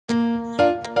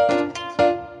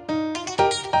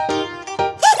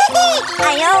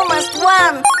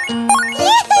run!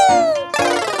 Yahoo!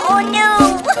 Oh no!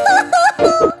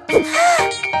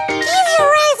 Give your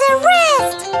eyes a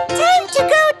rest! Time to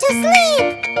go to sleep!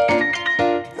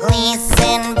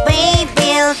 Listen, baby,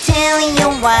 I'll tell you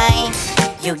why.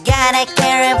 You gotta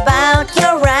care about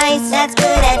your eyes, that's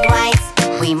good advice.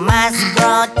 We must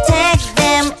protect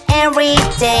them every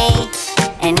day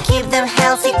and keep them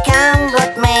healthy, come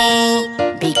what may.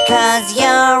 Because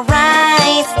your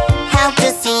eyes help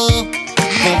to see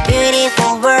the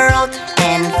beautiful world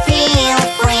and feel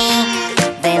free.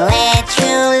 They let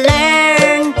you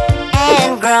learn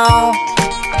and grow.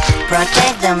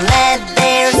 Protect them, let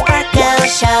their sparkle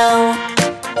show.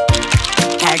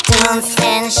 Cartoons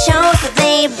and shows,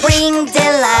 they bring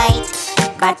delight,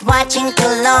 but watching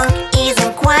too long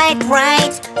isn't quite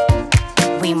right.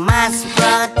 We must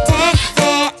protect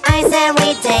their eyes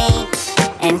every day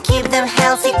and keep them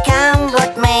healthy, come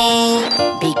what may.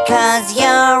 Because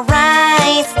your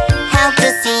eyes help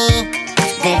to see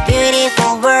the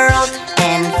beautiful world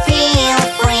and feel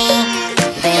free.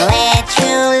 They let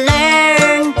you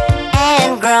learn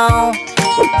and grow.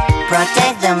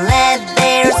 Protect them, let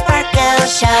their sparkle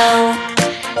show.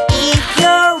 If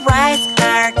your eyes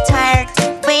are tired,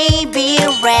 baby,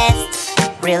 rest.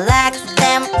 Relax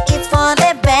them, it's for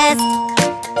the best.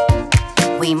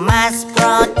 We must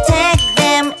protect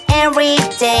them every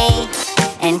day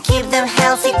and keep them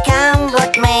healthy, come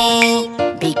what may.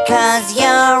 Because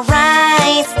your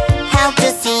eyes help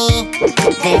to see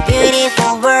the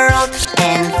beautiful world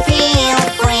and feel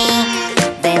free.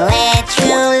 They let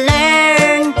you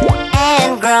learn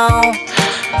and grow.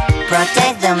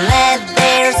 Protect them, let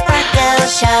their sparkle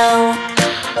show.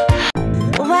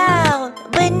 Wow,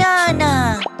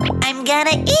 banana! I'm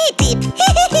gonna eat it!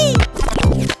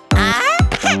 Ah?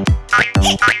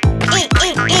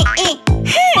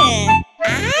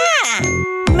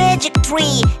 Magic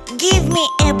tree, give me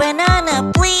a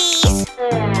banana, please!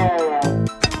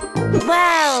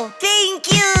 Wow, thank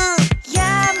you!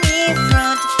 Yummy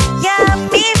fruit,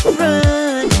 yummy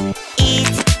fruit!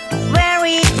 It's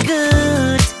very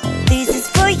good! This is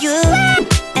for you,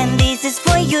 and this is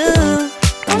for you!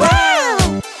 Wow!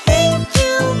 Thank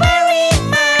you very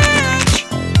much!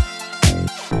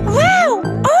 Wow!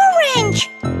 Orange!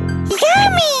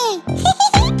 Yummy!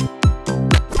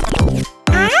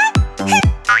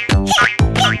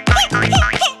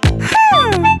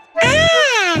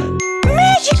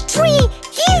 Magic tree!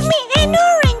 Give me an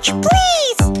orange,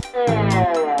 please!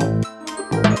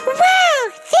 Wow!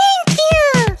 Thank you!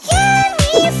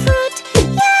 Yummy fruit!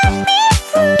 Yummy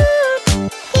fruit!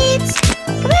 It's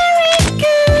very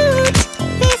good!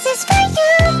 This is for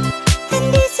you! And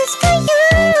this is for you!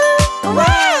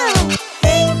 Wow!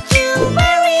 Thank you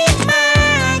very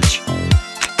much!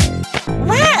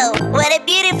 Wow! What a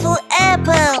beautiful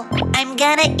apple! I'm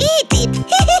gonna eat it!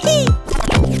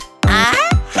 Ah?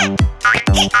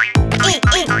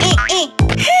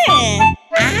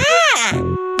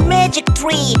 Magic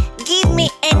tree, give me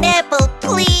an apple,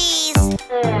 please!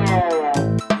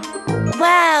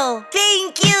 Wow!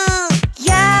 Thank you!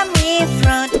 Yummy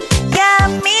fruit!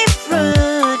 Yummy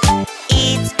fruit!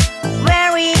 It's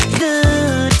very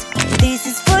good! This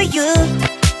is for you!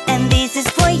 And this is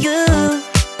for you!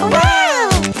 Wow!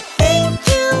 Thank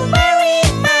you very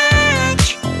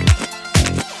much!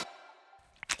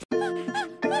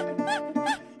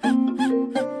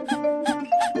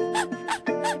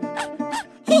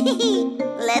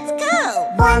 Let's go!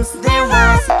 Once there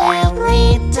was a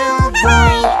little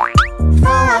boy,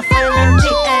 full of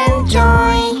energy and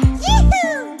joy.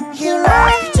 He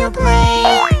loved to play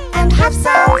and have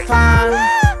some fun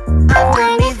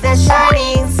underneath the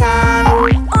shining sun.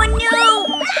 Oh no!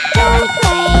 Don't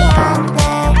play on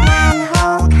the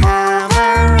manhole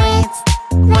cover, it's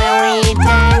very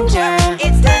dangerous.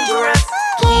 It's dangerous.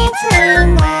 Kids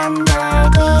remember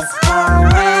this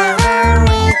forever.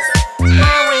 It's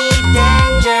very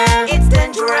dangerous. It's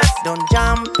dangerous. Don't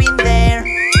jump in there.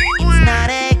 It's not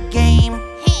a game.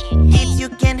 Kids, you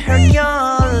can hurt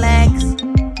your legs.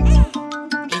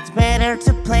 It's better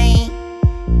to play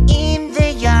in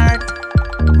the yard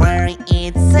where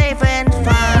it's safe and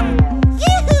fun.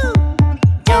 Yoo-hoo!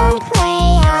 Don't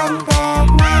play on the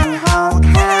manhole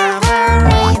cover.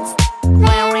 It's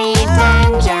very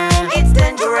dangerous. It's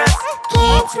dangerous.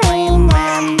 Kids,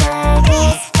 remember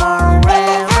this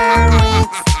forever.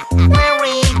 It's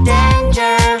very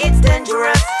dangerous. It's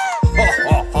dangerous.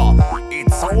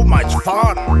 It's so much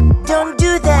fun. Don't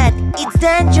do that. It's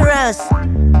dangerous.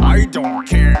 I don't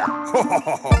care.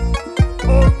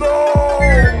 Oh no!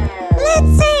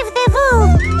 Let's save the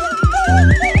wolf.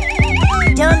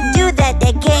 Don't do that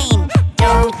again.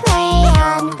 Don't play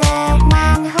on the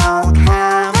manhole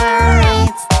cover.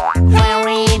 It's very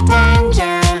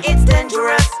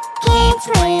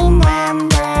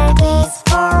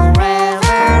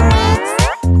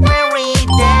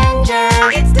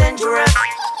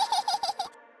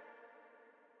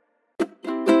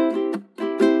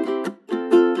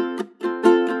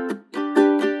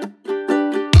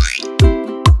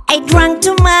drank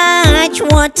too much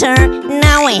water.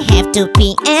 Now I have to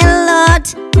pee a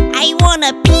lot. I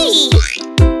wanna pee.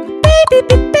 Baby,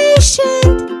 be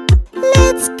patient.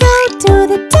 Let's go to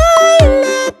the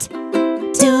toilet.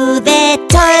 To the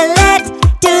toilet,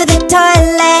 to the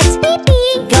toilet.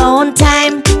 Pee-pee. Go on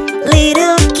time,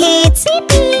 little kids.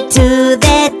 Pee-pee. To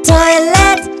the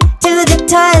toilet, to the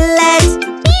toilet.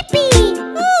 Pee-pee.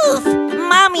 Oof,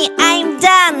 Mommy, I'm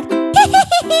done.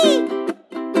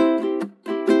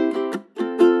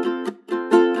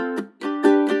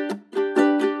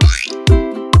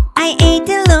 I ate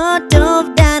a lot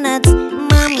of donuts.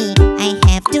 Mommy, I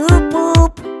have to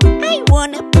poop. I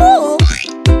wanna poop.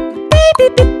 Baby,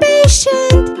 be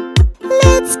patient.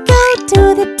 Let's go to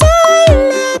the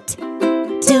toilet.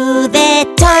 To the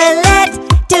toilet,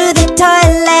 to the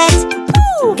toilet.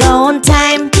 Go on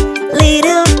time,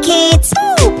 little kids.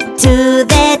 To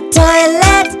the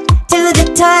toilet, to the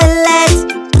toilet.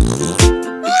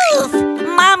 Oof,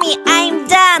 Mommy, I'm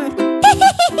done.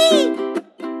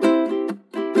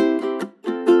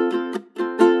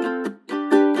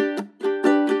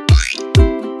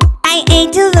 I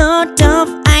ate a lot of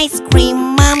ice cream,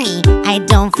 Mommy. I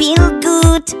don't feel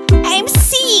good. I'm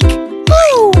sick.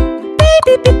 Ooh,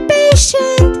 baby, be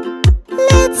patient.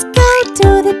 Let's go to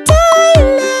the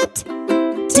toilet.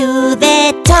 To the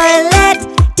toilet,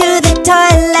 to the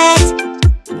toilet.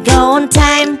 Go on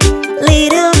time,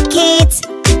 little kids.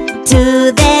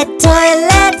 To the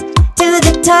toilet, to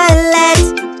the toilet.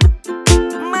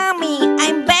 Mommy,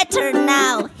 I'm better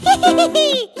now.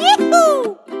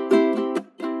 Yahoo!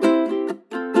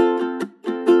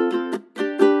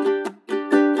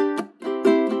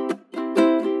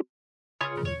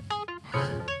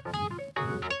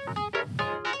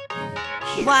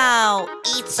 Wow,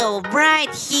 it's so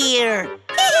bright here.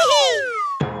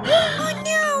 Oh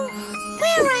no,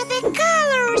 where are the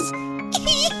colors?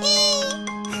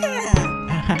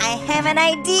 I have an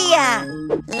idea.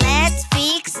 Let's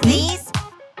fix this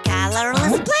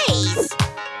colorless place.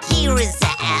 Here is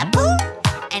the apple,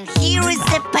 and here is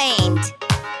the paint.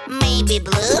 Maybe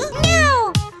blue?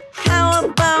 No. How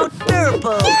about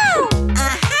purple? No.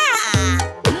 Aha!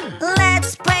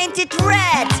 Let's paint it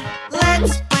red.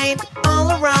 Let's paint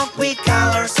all around with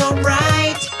colors so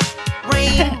bright.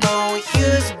 Rainbow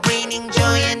hues bringing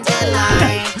joy and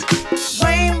delight.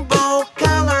 Rainbow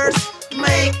colors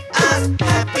make us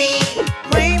happy.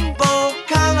 Rainbow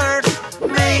colors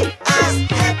make us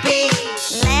happy.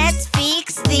 Let's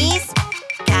fix this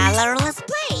colorless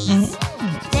place.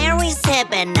 There is a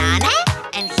banana,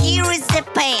 and here is the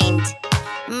paint.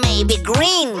 Maybe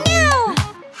green? No.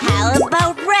 How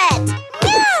about red?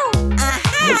 No.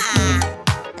 Aha!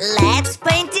 Let's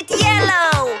paint it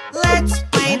yellow. Let's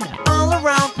paint all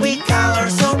around with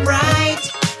colors so bright.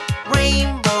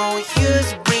 Rainbow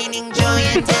hues bringing joy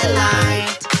and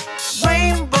delight.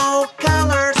 Rainbow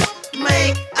colors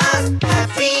make us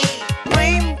happy.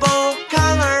 Rainbow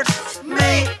colors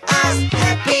make us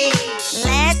happy.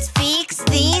 Let's fix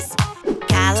this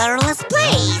colorless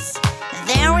place.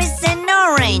 There is an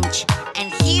orange,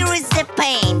 and here is the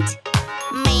paint.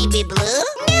 Maybe blue?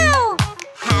 No.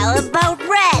 How about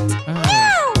red?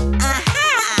 No.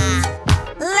 Aha!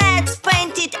 Let's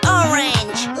paint it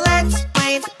orange. Let's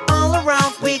paint all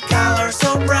around with colors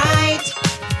so bright.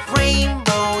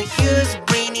 Rainbow hues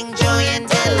bringing joy and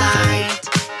delight.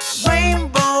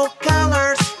 Rainbow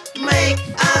colors make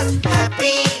us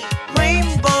happy.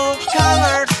 Rainbow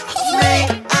colors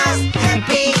make us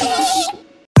happy.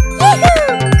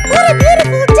 What a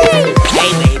beautiful day!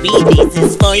 Hey baby, this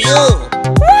is for you.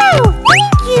 Wow,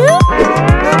 thank you.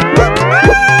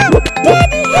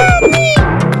 Daddy, help me.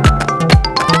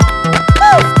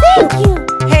 Oh, thank you.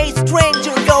 Hey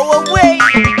stranger, go away.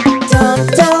 Don't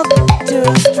talk to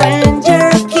stranger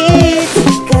kids,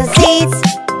 'cause it's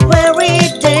very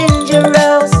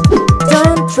dangerous.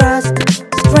 Don't trust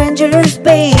strangers,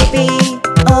 baby.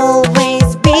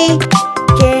 Always be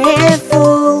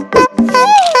careful.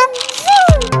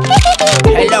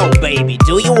 Hello, baby.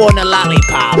 Do you want a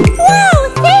lollipop? Wow,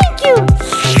 thank you.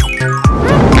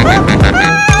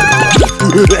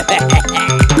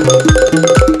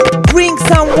 Drink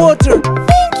some water.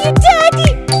 Thank you, Daddy.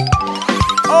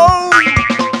 Oh,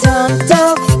 Don't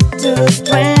talk to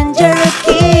stranger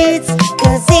kids,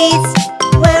 'cause it's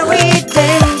very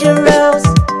dangerous.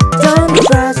 Don't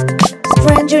trust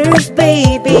strangers,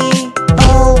 baby.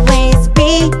 Always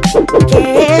be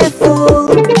careful.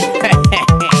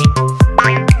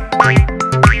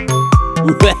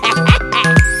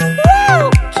 Wow,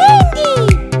 candy!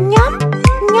 Yum,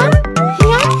 yum,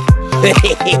 yum.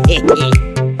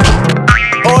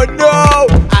 oh no!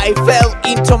 I fell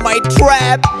into my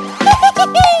trap.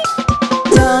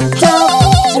 Don't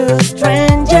talk to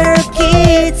stranger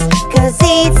kids, 'cause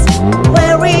it's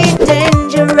very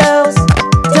dangerous.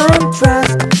 Don't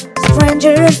trust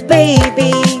strangers,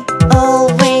 baby.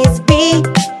 Always be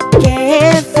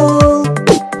careful.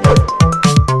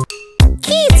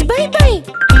 Kids, bye-bye.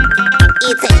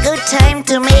 It's a good time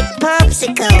to make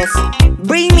popsicles.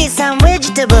 Bring me some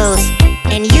vegetables,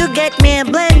 and you get me a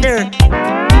blender.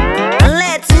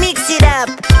 Let's mix it up.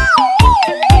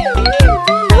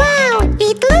 Wow,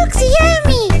 it looks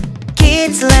yummy.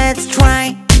 Kids, let's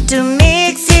try to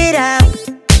mix it up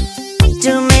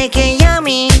to make a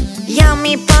yummy,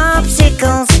 yummy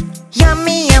popsicles.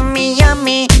 Yummy, yummy,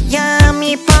 yummy,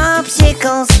 yummy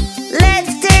popsicles.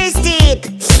 Let's taste it.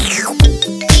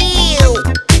 Ew.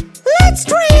 Let's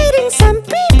try adding some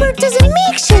pepper to the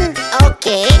mixture.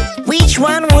 Okay, which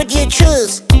one would you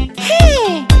choose?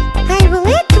 Hey, I will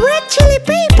add red chili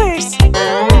peppers.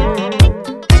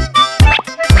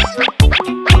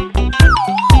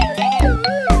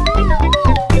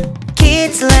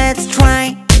 Kids, let's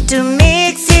try to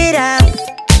mix it up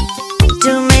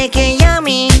to make a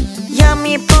yummy,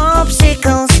 yummy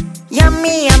popsicles.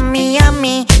 Yummy, yummy,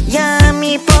 yummy,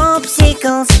 yummy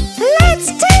popsicles. Let's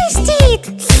taste it.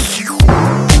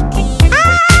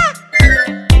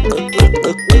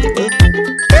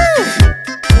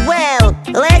 Well,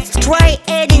 let's try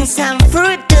adding some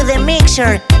fruit to the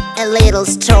mixture. A little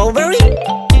strawberry,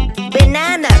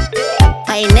 banana,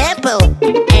 pineapple,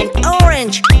 and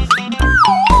orange.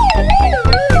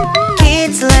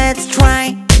 Kids, let's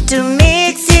try to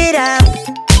mix it up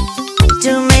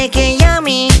to make a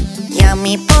yummy,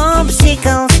 yummy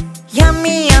popsicles.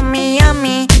 Yummy, yummy,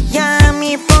 yummy,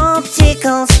 yummy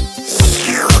popsicles.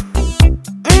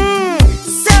 Mmm,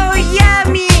 so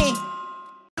yummy!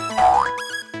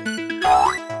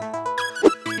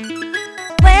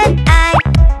 When I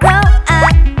grow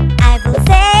up, I will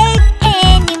save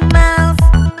animals.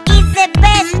 It's the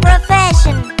best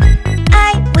profession.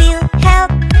 I will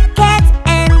help cats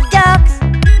and dogs,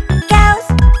 cows,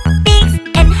 pigs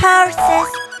and horses.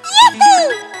 Yahoo!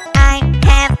 I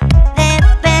have the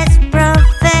best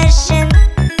profession.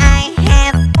 I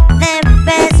have the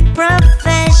best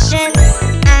profession.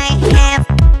 I have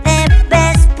the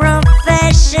best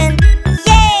profession.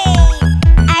 Yay!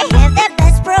 I have the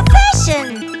best profession.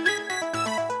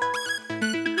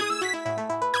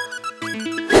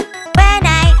 When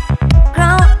I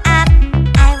grow up,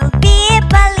 I will be a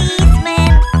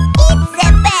policeman. It's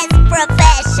the best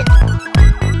profession.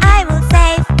 I will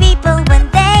save people when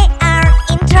they are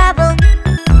in trouble.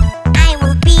 I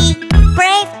will be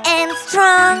brave and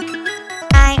strong.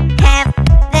 I have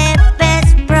the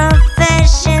best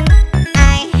profession.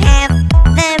 I have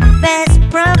the best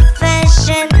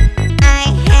profession. I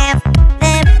have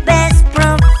the best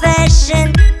profession.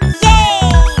 Yay!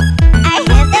 I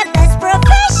have the best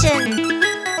profession.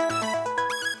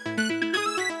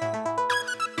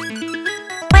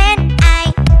 When I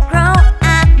grow up,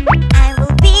 I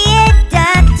will be a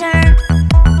doctor.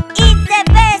 It's the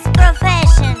best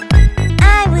profession.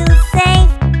 I will save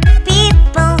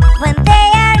people when they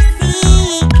are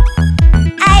sick.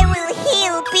 I will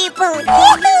heal people.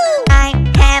 Yahoo! I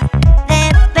have the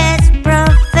best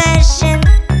profession.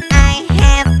 I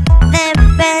have the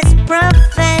best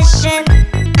profession.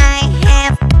 I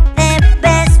have the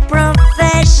best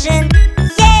profession.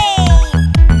 Yay!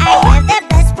 I have the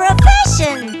best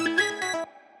profession.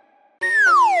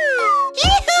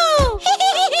 Yahoo!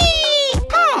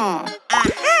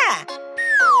 Aha!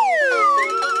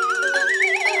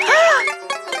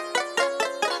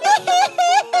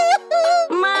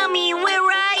 Mommy, where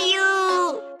are you?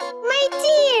 My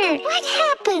dear, what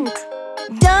happened?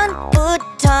 Don't put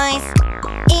toys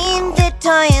in the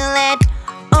toilet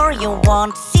or you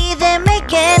won't see them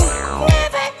again.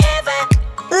 Never, ever.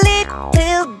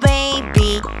 Little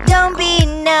baby, don't be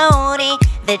naughty.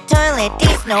 The toilet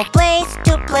is no place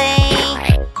to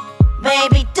play.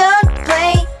 Baby, don't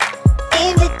play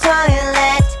in the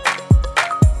toilet.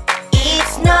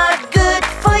 It's not good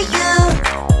for you.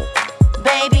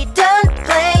 Baby, don't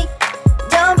play,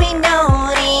 don't be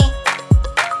naughty.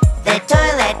 The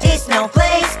toilet is no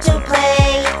place to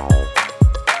play.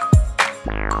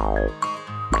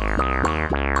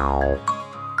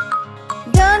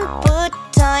 Don't put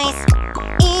toys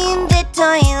in the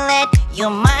toilet. You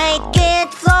might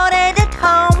get flooded at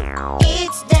home.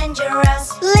 It's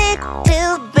dangerous.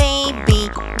 Little baby,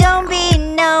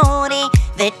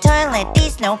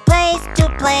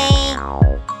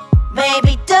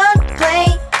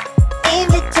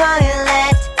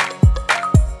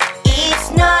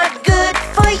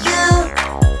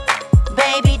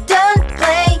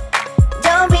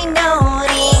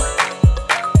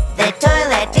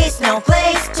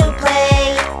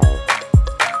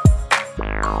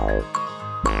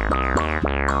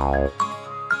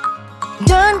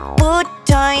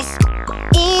 toys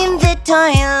in the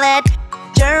toilet.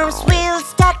 Germs will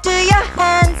stuck to your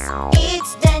hands.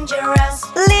 It's dangerous.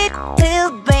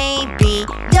 Little baby,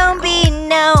 don't be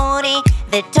naughty.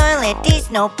 The toilet is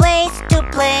no place to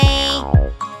play.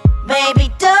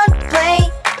 Baby, don't play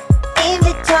in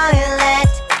the toilet.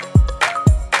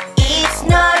 It's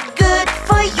not good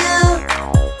for you.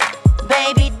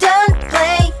 Baby, don't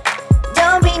play.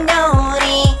 Don't be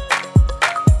naughty.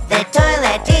 The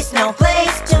toilet is no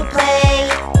place to play.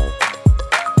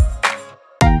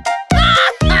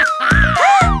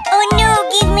 Oh no,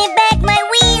 give me back my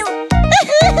wheel.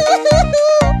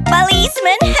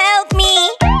 Policeman, help me.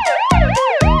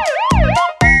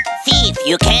 Thief,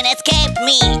 you can't escape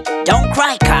me. Don't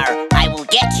cry, car. I will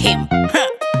get him.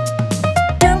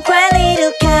 Don't cry,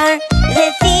 little car.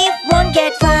 The thief won't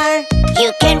get far.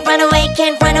 You can't run away,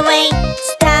 can't run away.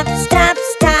 Stop, stop,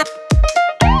 stop.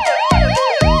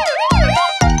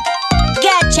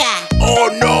 Gotcha! Oh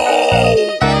no!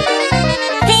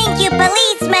 Thank you,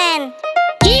 policeman.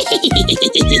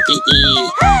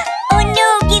 Oh no,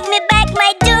 give me back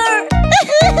my door.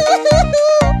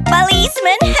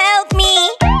 Policeman, help me.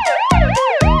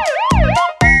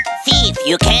 Thief,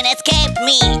 you can't escape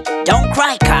me. Don't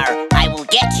cry, car. I will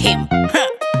get him.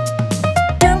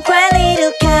 Don't cry,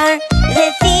 little car.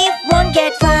 The thief won't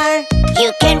get far.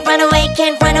 You can't run away,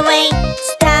 can't run away.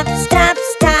 Stop, stop,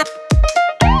 stop.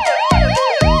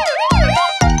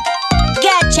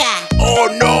 Gotcha! Oh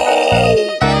no!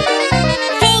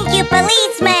 Thank you,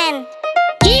 policeman.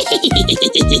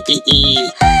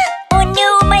 Oh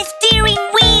no, my steering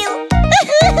wheel.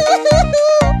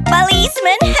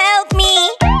 Policeman, help me.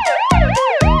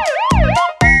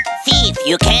 Thief,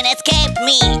 you can't escape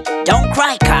me. Don't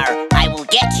cry, car. I will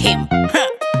get him.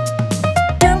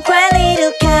 Don't cry,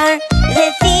 little car.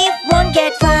 The thief won't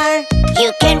get far.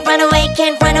 You can't run away,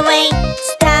 can't run away.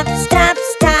 Stop, stop,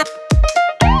 stop.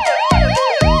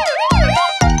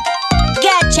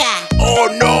 Gotcha! Oh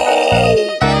no!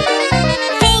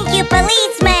 Thank you,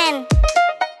 policeman.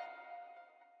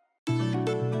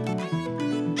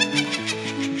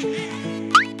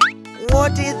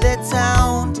 What is that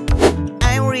sound?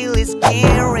 I'm really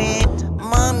scared.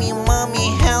 Mommy, mommy,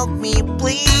 help me,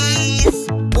 please.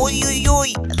 Oy, oy,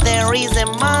 oy, there is a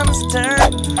monster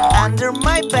under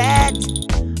my bed.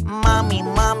 Mommy,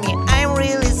 mommy, I'm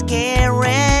really scared.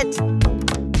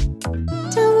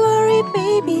 Don't worry,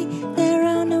 baby, there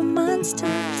are no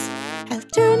monsters. I'll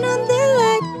turn on the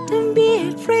light. Don't be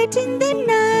afraid in the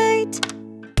night.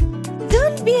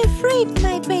 Don't be afraid,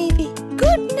 my baby.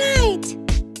 Good night.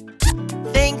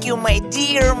 Thank you, my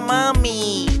dear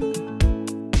mommy.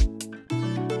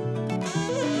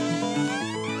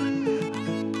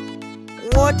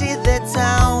 What is that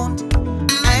sound?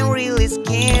 I'm really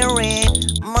scared.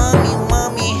 Mommy,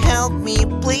 mommy, help me,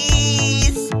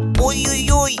 please. Oy, oy,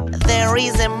 oy, there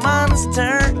is a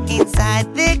monster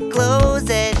inside the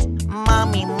closet.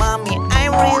 Mommy, mommy,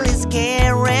 I'm really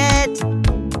scared.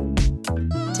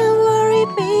 Don't worry,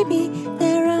 baby,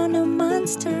 there are no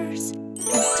monsters.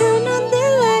 I'll turn on the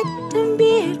light. Don't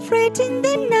be afraid in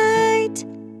the night.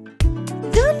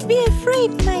 Don't be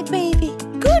afraid, my baby.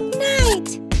 Good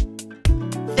night.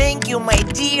 Thank you, my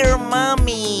dear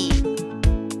mommy.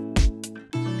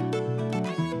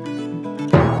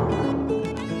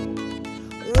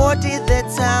 What is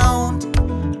that sound?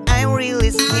 I'm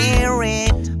really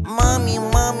scared. Mommy,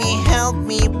 mommy, help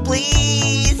me,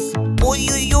 please. Oy,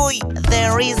 oy, oy,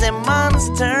 there is a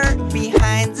monster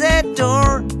behind the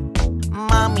door.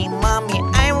 Mommy, mommy,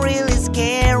 I'm really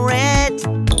scared.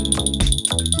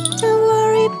 Don't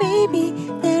worry, baby,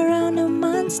 there are no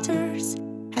monsters.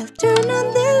 I'll turn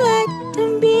on the light.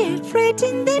 Don't be afraid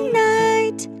in the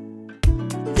night.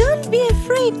 Don't be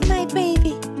afraid, my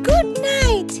baby. Good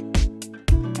night.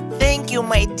 Thank you,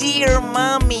 my dear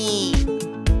mommy.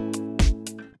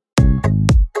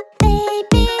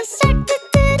 Baby shark,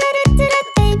 baby shark,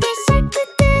 baby shark,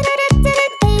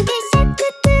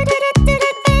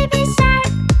 baby shark.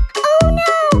 Oh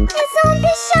no, a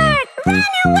zombie shark!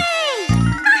 Run away!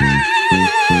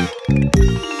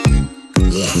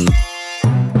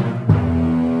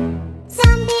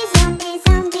 Zombie, zombie,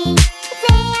 zombie,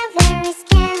 they are very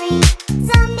scary.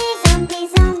 Zombie, zombie,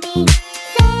 zombie,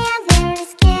 they are very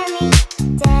scary.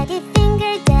 Daddy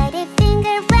finger,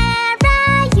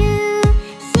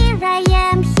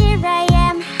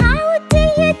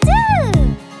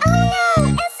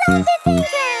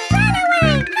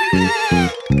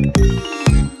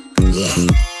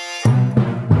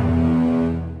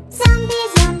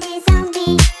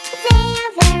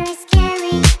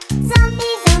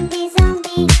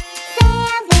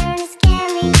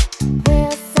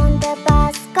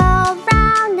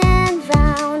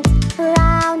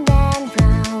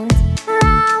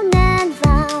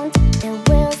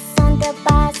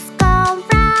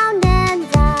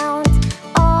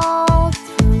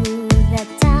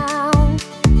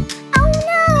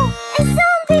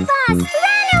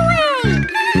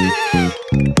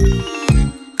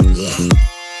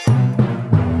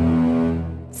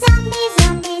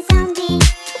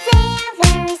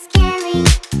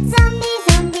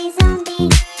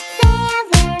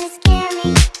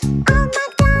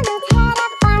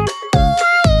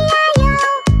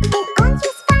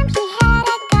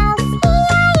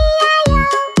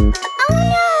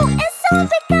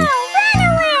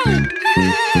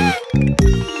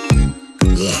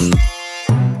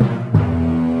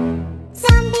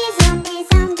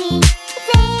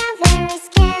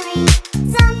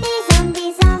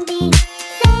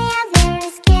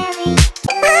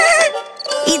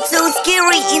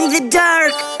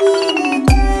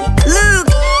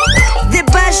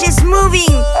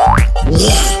 moving!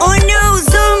 Oh no,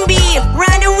 zombie!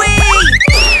 Run away!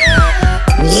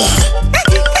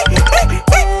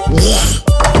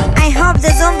 I hope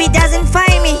the zombie doesn't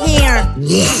find me here.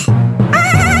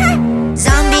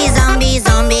 Zombie, zombie,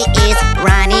 zombie is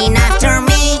running after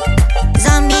me.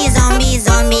 Zombie, zombie,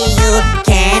 zombie, you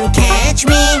can't catch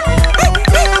me.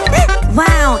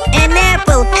 Wow, an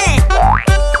apple!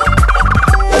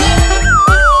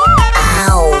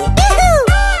 Ow!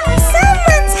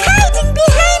 Someone's hiding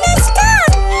behind a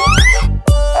stone!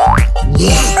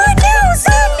 Oh no,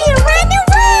 zombie, run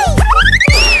away!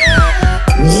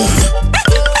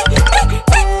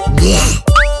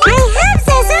 I hope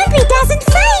the zombie doesn't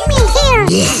find me here!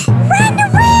 Run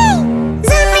away!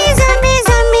 Zombie, zombie,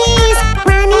 zombies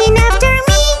running after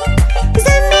me!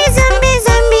 Zombie, zombie,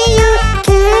 zombie, you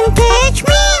can't catch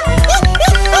me!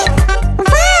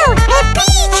 Wow, a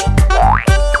peach!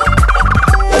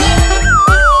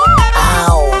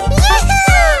 Ow!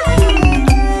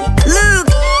 Look,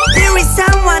 there is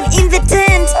someone in the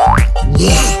tent!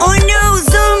 Oh no,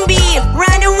 zombie,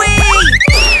 run away!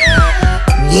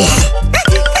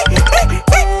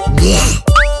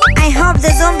 I hope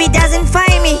the zombie doesn't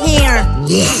find me here!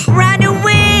 Run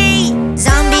away!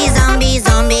 Zombie, zombie,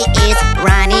 zombie is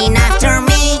running after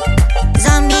me.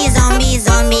 Zombie, zombie,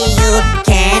 zombie, you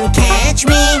can't catch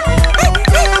me.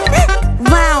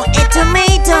 Wow, a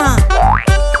tomato!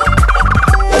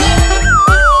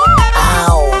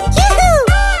 Ow!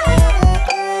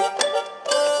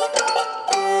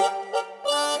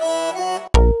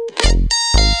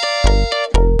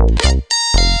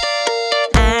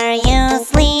 Are you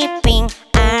sleeping?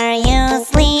 Are you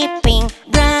sleeping?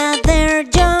 Brother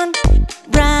John,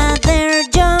 Brother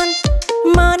John.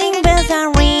 Morning bells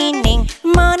are ringing,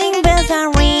 morning bells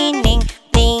are ringing.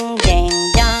 Ding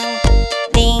ding dong,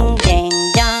 ding ding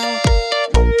dong.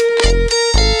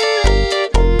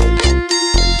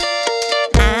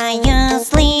 Are you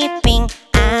sleeping?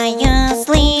 Are you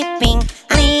sleeping?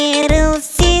 Little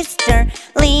sister,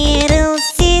 little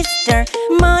sister.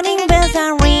 Morning bells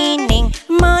are ringing,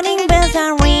 morning bells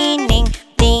are ringing.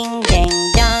 Ding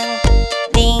ding dong,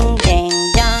 ding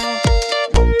ding dong.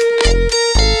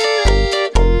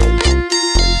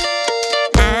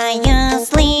 Are you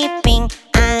sleeping?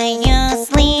 Are you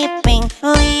sleeping?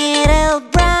 Little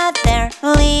brother,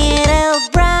 little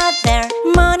brother.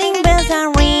 Morning bells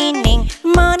are ringing,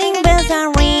 morning bells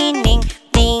are ringing.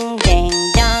 Ding ding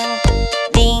dong,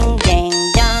 ding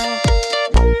ding dong.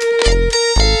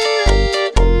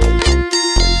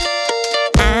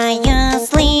 Are you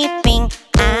sleeping?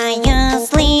 Are you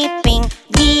sleeping?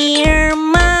 Dear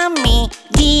mommy,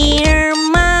 dear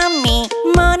mommy.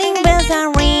 Morning bells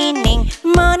are ringing,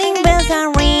 morning bells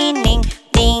are ringing.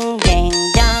 Ding ding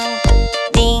dong,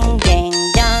 ding ding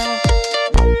dong.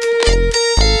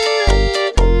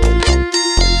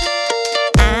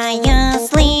 Are you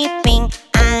sleeping?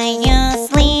 Are you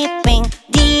sleeping?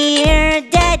 Dear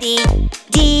daddy,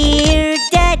 dear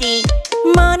daddy.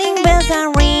 Morning bells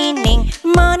are ringing,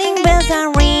 morning bells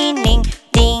are ringing.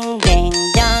 Ding ding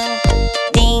dong,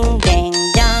 ding ding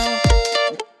dong.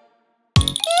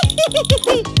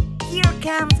 Here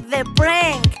comes the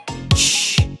prank.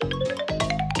 Shh.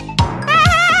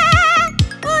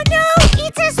 Oh no,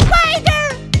 it's a spider!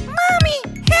 Mommy,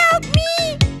 help me!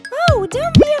 Oh,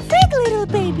 don't be afraid, little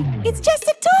baby. It's just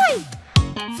a toy.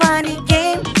 Funny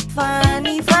game,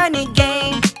 funny, funny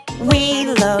game. We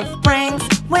love pranks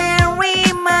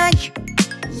very much.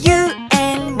 You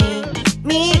and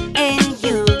me and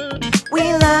you.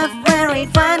 We love very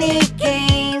funny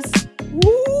games.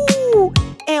 Ooh,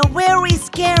 a very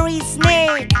scary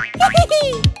snake.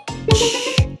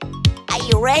 Shh. Are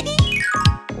you ready?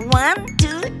 1,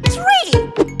 2,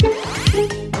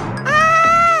 3.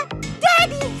 Ah!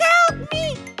 Daddy, help me!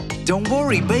 Don't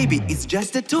worry, baby, it's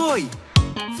just a toy.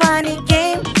 Funny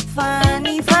game,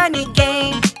 funny, funny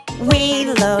game. We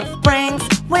love pranks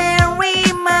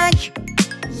very much.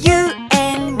 You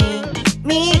and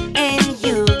me and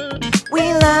you.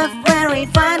 We love very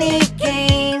funny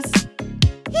games.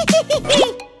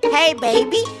 Hey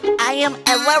baby, I am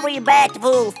a very bad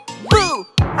wolf. Boo!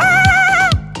 Ah!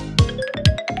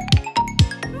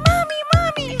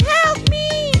 Mommy, help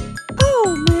me!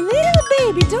 Oh, my little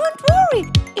baby, don't worry.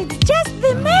 It's just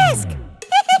the mask.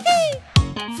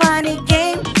 Funny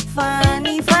game,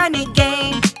 funny, funny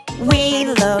game. We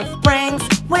love pranks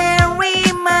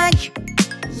very much.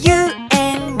 You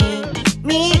and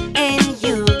me and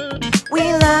you.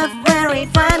 We love very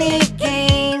funny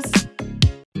games.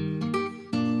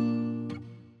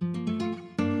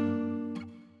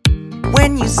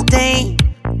 When you stay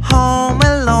home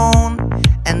alone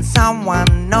and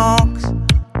someone knocks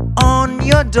on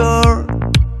your door,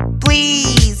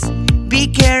 please be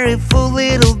careful,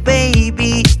 little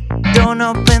baby. Don't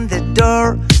open the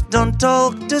door, don't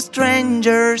talk to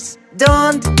strangers.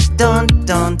 Don't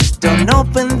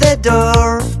open the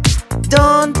door.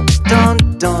 Don't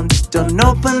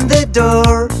open the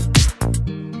door.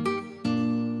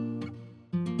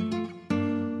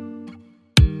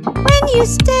 When you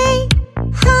stay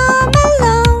home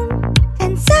alone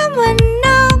and someone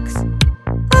knocks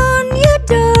on your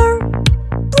door,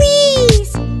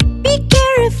 please be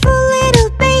careful,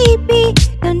 little baby.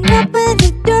 Don't open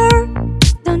the door,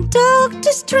 don't talk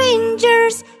to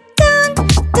strangers. Don't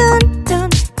open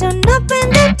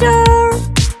the door.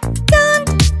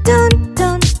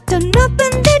 Don't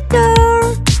open the door.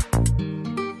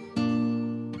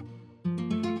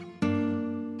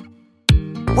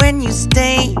 When you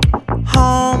stay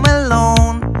home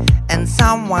alone and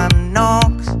someone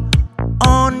knocks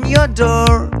on your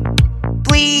door,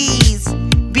 please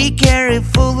be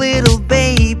careful, little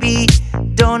baby.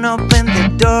 Don't open the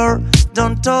door,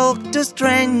 don't talk to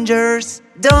strangers.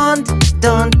 Don't open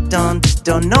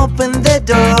the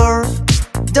door.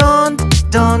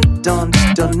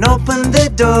 Don't open the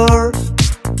door.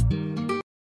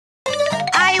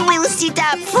 I will sit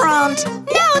up front.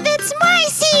 No, that's my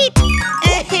seat.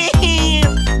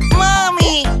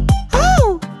 Mommy!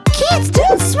 Oh, kids,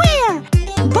 don't swear.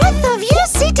 Both of you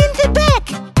sit in the back.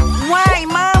 Why,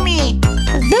 Mommy?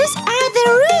 Those are the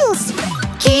rules.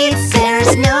 Kids,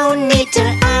 there's no need to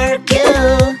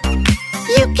argue.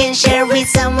 You can share with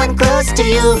someone close to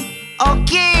you.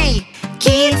 Okay.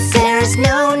 Kids, there's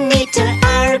no need to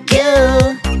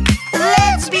argue.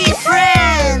 Let's be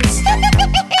friends.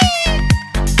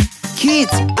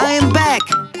 Kids, I am back.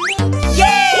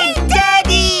 Yay,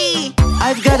 Daddy!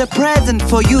 I've got a present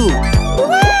for you.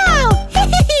 Wow!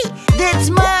 That's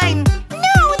mine.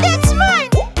 No, that's mine.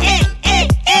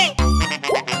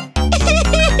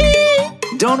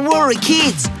 Don't worry,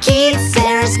 kids. Kids,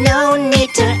 there's no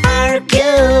need to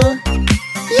argue.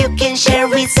 You can share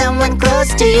with someone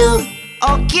close to you.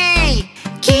 Okay.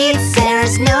 Kids,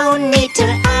 there's no need to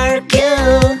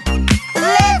argue.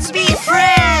 Let's be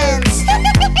friends.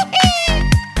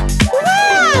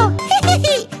 Wow!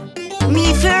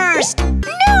 Me first.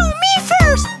 No, me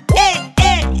first.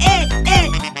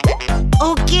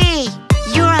 Okay,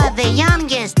 you are the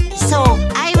youngest, so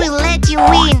I will let you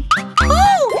win.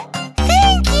 Oh,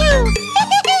 thank you.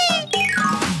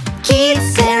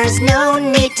 Kids, there's no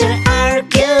need to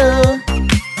argue.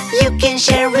 You can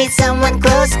share with someone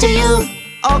close to you.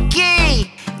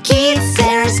 Okay. Kids,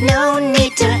 there's no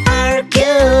need to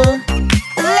argue.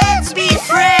 Let's be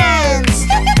friends.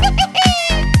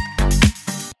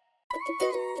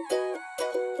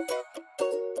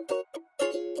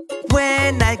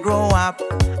 When I grow up,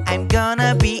 I'm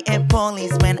gonna be a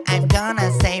policeman. I'm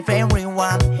gonna save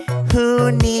everyone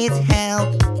who needs help.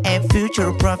 A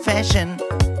future profession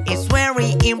is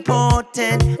very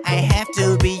important. I have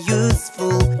to be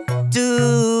useful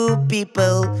to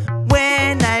people.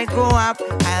 When I grow up,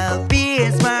 I'll be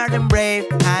smart and brave.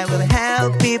 I will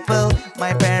help people.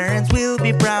 My parents will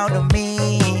be proud of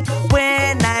me.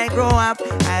 When I grow up,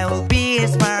 I will be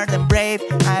smart and brave.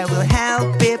 I will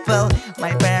help people.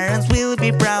 My parents will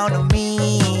be proud of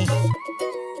me.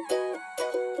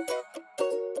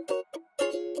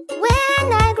 When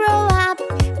I grow up,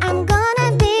 I'm gonna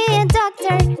be a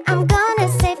doctor. I'm gonna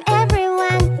save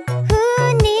everyone who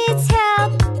needs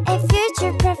help. A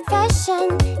future profession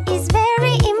is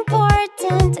very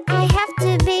important. I have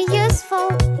to be useful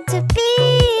to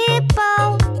people.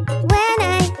 When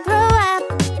I grow up,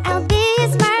 I'll be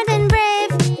smart and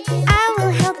brave. I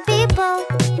will help people.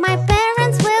 My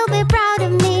parents will be proud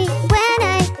of me. When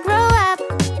I grow up,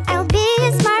 I'll be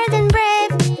smart and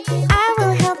brave. I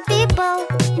will help people.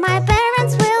 My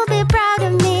parents will be proud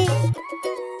of me.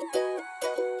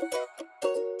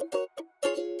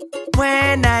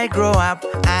 When I grow up,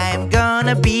 I'm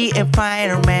gonna be a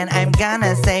fireman. I'm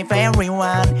gonna save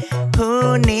everyone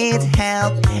who needs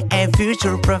help. A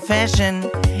future profession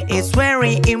is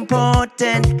very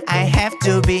important. I have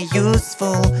to be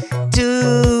useful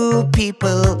to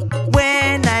people.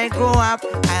 When I grow up,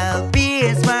 I'll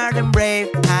be smart and brave.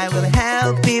 I will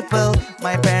help people.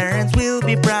 My parents will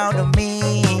be proud of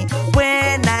me.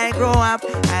 When I grow up,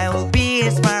 I will be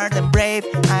smart and brave.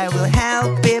 I will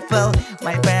help people.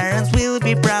 My parents will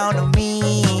be proud of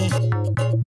me.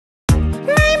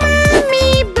 My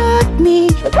mommy bought me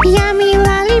yummy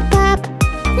lollipop.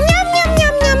 Yum, yum,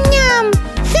 yum, yum, yum.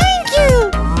 Thank you.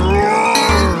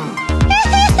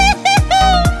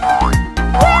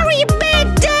 Very bad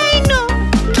dino.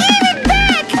 Give it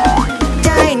back.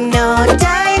 Dino,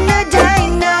 Dino,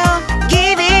 Dino,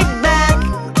 give it back.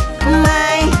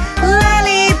 My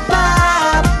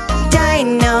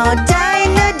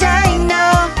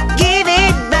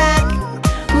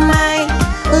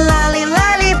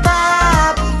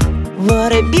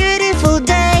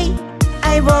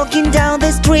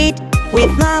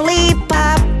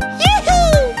lollipop.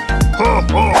 Yoo-hoo!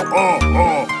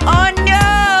 Oh no,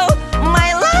 my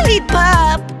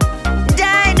lollipop!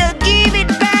 Dino, give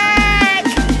it back!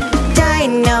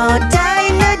 Dino,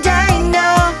 Dino, Dino,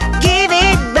 give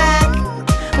it back!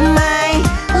 My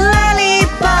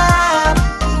lollipop!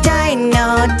 Dino,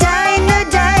 Dino,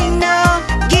 Dino,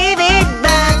 give it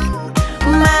back!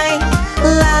 My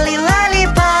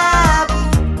lollipop!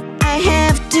 I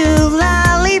have 2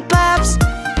 lollipops.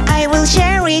 I will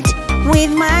share it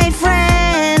with my friend.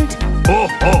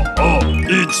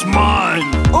 It's mine.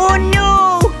 Oh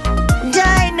no!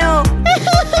 Dino!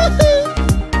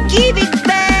 Give it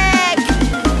back!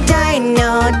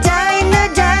 Dino, Dino,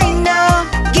 Dino,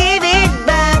 give it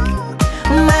back!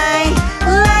 My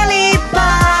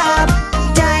lollipop!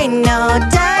 Dino,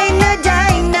 Dino,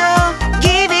 Dino,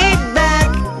 give it back!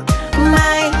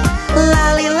 My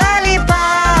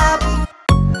lollipop!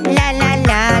 La la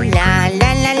la la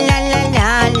la la la la la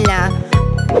la.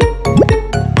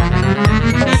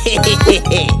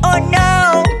 Oh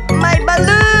no! My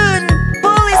balloon!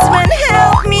 Policeman,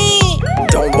 help me!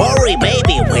 Don't worry,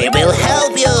 baby, we will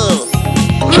help you.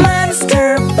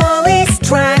 Monster police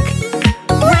truck,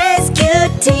 rescue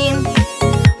team.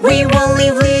 We won't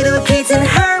leave little kids in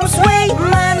harm's way.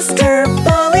 Monster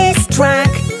police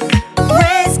truck,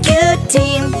 rescue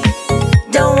team.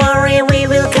 Don't worry, we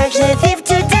will catch the thief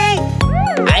today.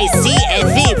 I see a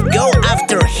thief, go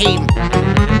after him.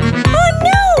 Oh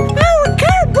no! Our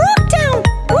car broke down!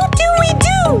 What do we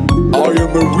do? I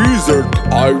am a wizard.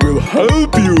 I will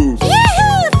help you.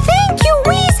 Yahoo! Thank you,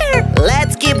 wizard!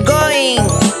 Let's keep going.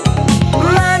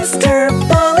 Monster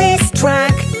police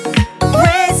truck,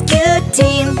 rescue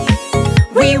team.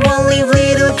 We won't leave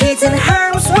little kids in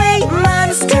harm's way.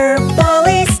 Monster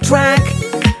police truck,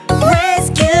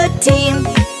 rescue team.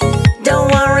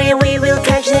 Don't worry, we will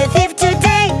catch the thief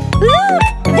today. Look!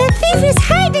 The thief is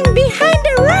hiding behind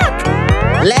a rock.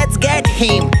 Let's get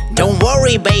him. Don't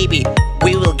worry, baby.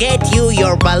 We will get you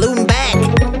your balloon back.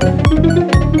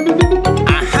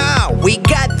 Aha! We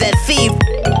got the thief.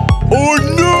 Oh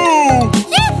no!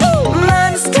 Yahoo!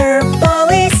 Monster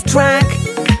police truck,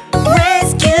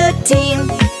 rescue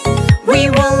team. We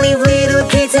won't leave little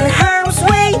kids in harm's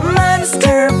way.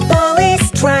 Monster police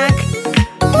truck,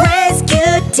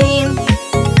 rescue team.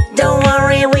 Don't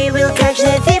worry, we will catch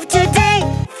the thief today.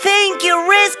 Thank you,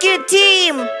 rescue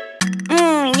team.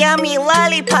 Yummy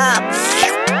lollipop.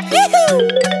 Yahoo!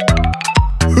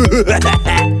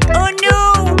 Oh no!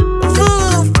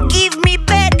 Wolf, give me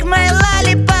back my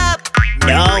lollipop.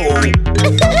 No.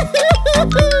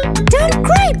 Don't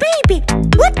cry, baby.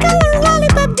 What color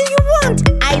lollipop do you want?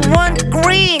 I want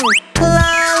green.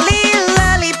 Lolly,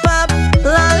 lollipop,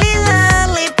 lolly,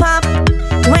 lollipop.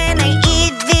 When I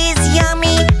eat this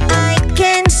yummy, I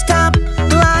can't stop.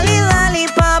 Lolly,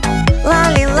 lollipop,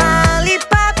 lolly,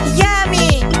 lollipop,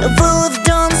 yummy. Wolf,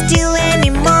 don't steal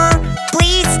anymore.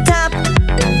 Please stop.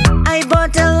 I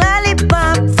bought a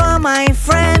lollipop for my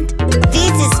friend.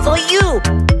 This is for you.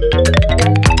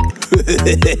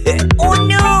 Oh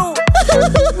no!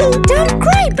 Don't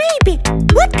cry, baby!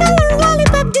 What color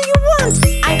lollipop do you want?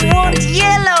 I want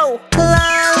yellow!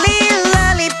 Lolly,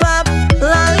 lollipop,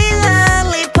 lolly,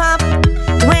 lollipop.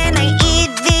 When I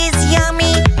eat this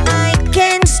yummy, I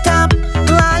can't stop.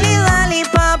 Lolly,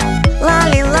 lollipop,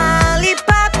 lolly,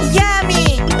 lollipop,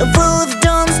 yummy. Wolf,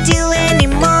 don't steal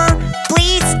anymore.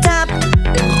 Please stop.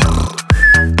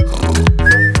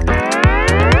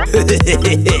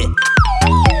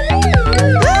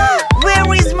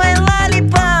 Where is my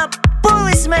lollipop?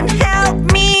 Policeman, help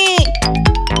me!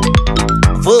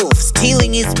 Wolf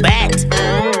stealing his bat.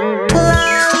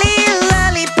 Lolly,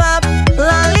 lollipop,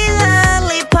 lolly,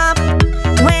 lollipop.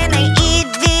 When I eat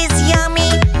this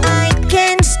yummy, I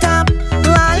can't stop.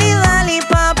 Lolly,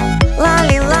 lollipop,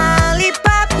 lolly,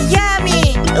 lollipop,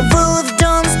 yummy. Wolf,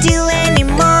 don't steal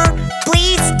anymore.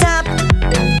 Please stop.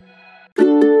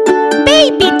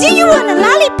 Baby, do you want a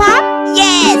lollipop?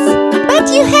 Yes, but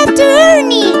you have to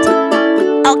earn it.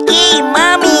 Okay,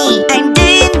 mommy. I'm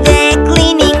doing the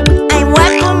cleaning. I'm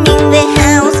vacuuming the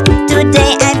house.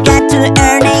 Today I've got to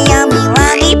earn a yummy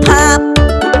lollipop.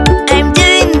 I'm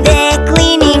doing the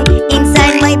cleaning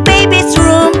inside my baby's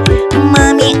room.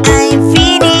 Mommy, I'm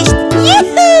finished.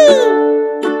 Yahoo!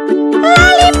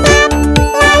 Lollipop,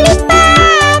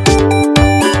 lollipop.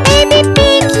 Baby,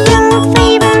 pick your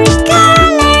favorite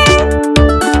color.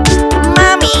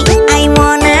 Mommy, I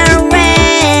want a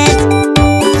red.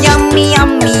 Yummy,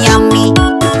 yummy, yummy.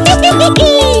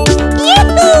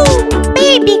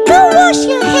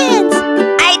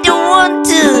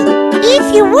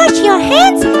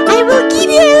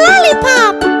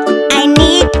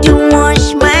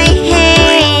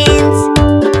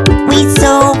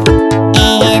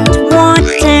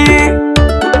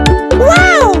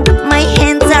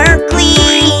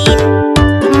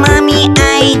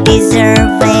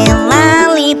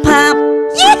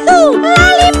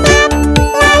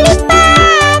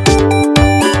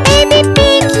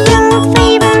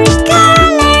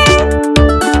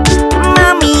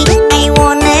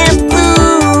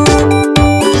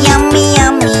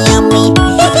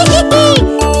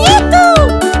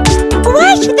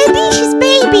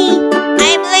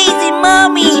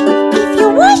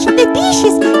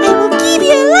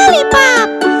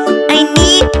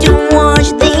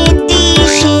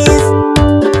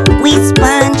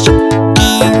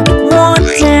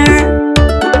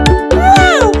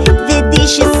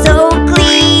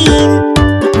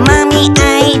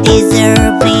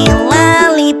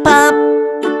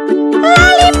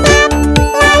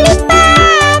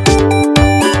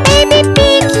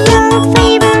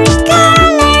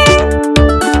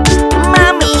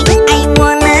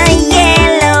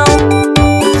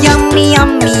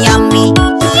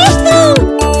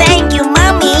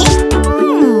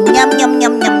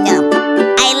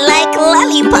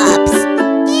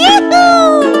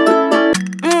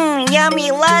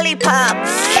 yummy lollipop.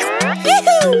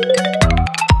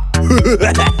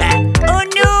 Oh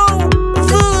no!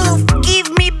 Wolf, give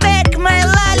me back my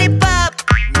lollipop.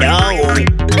 No.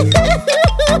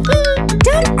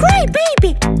 Don't cry,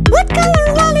 baby. What color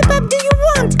lollipop do you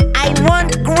want? I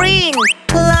want green.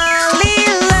 Lolly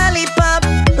lollipop,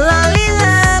 lolly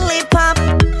lollipop.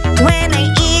 When I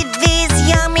eat this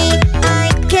yummy, I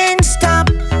can't stop.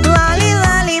 Lolly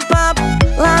lollipop,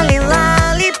 lolly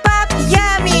lollipop,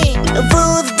 yummy.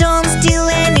 Wolf, don't steal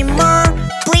anymore.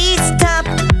 Please stop.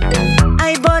 I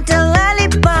bought a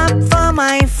lollipop for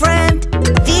my friend.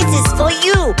 This is for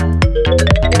you.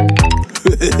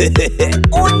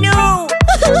 Oh no!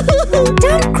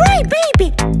 Don't cry, baby.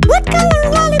 What color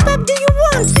lollipop do you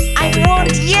want? I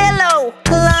want yellow.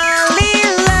 Lolly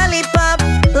lollipop,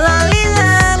 lolly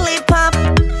lollipop.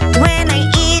 When I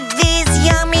eat this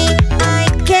yummy, I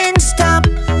can't stop.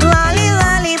 Lolly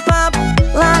lollipop,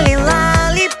 lolly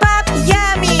lollipop,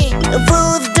 yummy.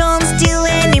 Wolf, don't steal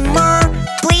anymore.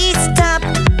 Please stop.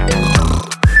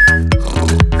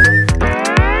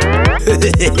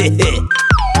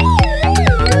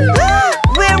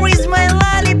 Where is my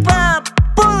lollipop?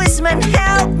 Policeman,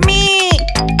 help me!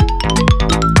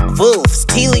 Wolf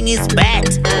stealing is bad.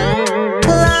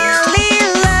 Lolly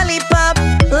lollipop,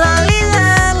 lolly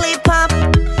lollipop.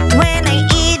 When I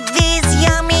eat this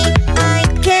yummy, I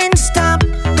can't stop.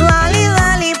 Lolly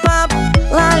lollipop,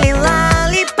 lolly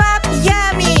lollipop,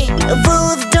 yummy.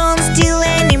 Wolf, don't steal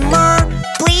anymore.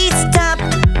 Please stop.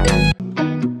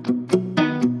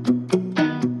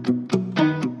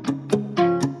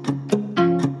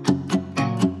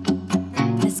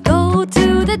 Let's go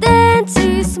to the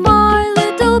dentist, my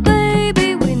little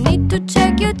baby. We need to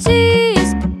check your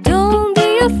teeth. Don't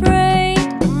be afraid.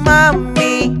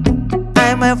 Mommy,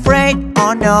 I'm afraid.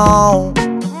 Oh no.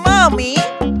 Mommy,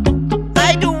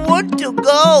 I don't want to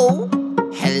go.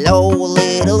 Hello,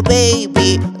 little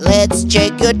baby. Let's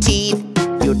check your teeth.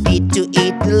 You need to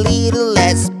eat a little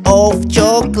less of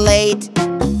chocolate.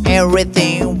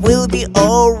 Everything will be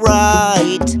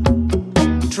alright.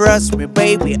 Trust me,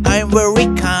 baby, I'm very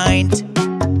kind.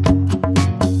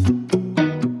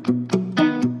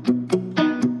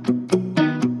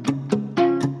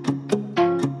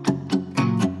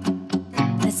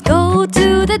 Let's go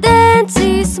to the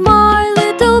dentist, my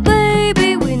little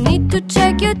baby. We need to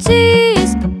check your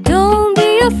teeth. Don't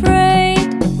be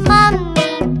afraid.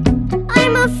 Mommy,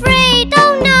 I'm afraid,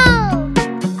 oh no,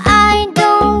 I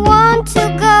don't want to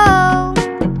go.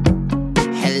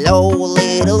 Hello,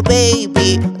 little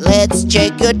baby, let's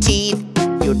check your teeth.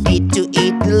 You need to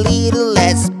eat a little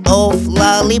less of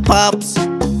lollipops.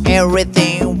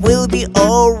 Everything will be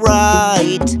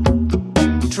alright.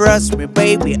 Trust me,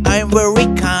 baby, I'm very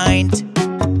kind.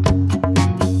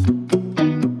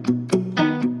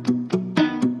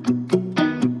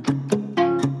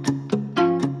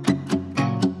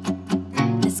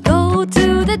 Let's go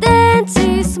to the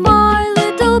dentist, my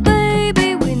little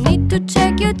baby. We need to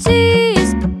check your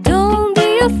teeth. Don't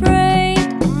be afraid.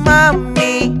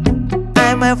 Mommy,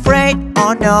 I'm afraid.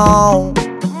 Oh no.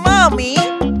 Mommy,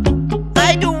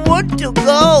 I don't want to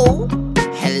go.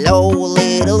 Hello,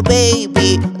 little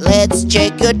baby, let's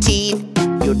check your teeth.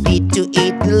 You need to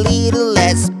eat a little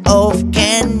less of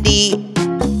candy.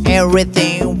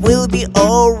 Everything will be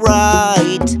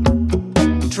alright.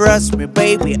 Trust me,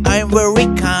 baby, I'm very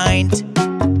kind.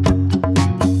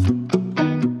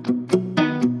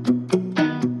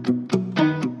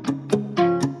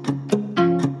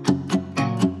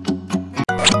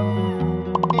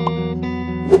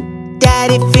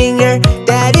 Daddy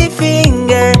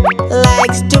finger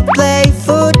likes to play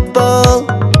football.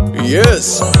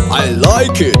 Yes, I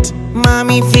like it.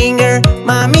 Mommy finger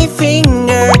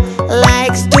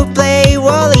likes to play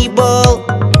volleyball.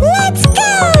 Let's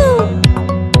go!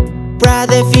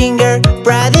 Brother finger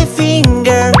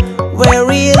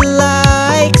very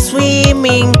like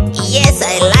swimming. Yes,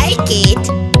 I like it.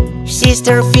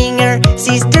 Sister finger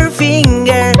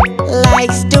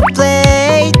likes to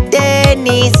play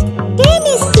tennis.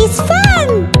 Tennis is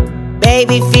fun!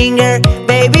 Baby finger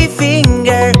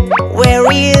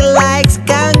very likes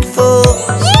kung fu.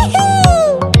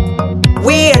 Yee-hoo!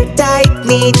 We're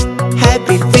tight-knit,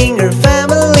 happy finger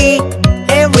family.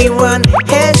 Everyone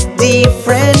has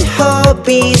different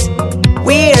hobbies.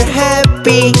 We're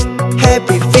happy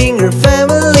finger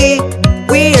family.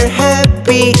 We're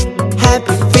happy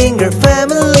finger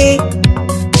family.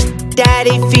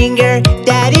 Daddy finger,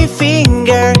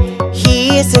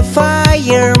 he is a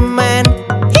fireman.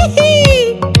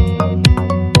 Hee-hee!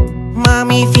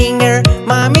 Mommy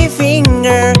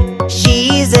finger,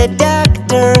 she's a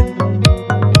doctor.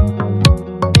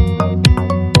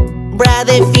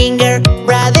 Brother finger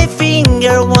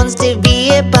finger wants to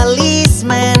be a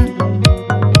policeman.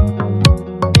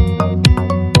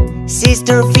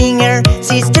 Sister finger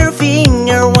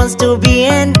wants to be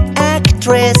an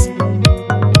actress.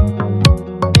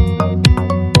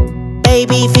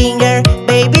 Baby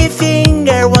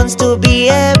finger wants to be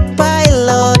a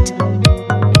pilot.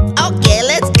 Okay,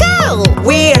 let's go!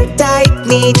 We're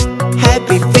tight-knit,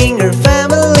 happy finger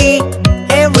family.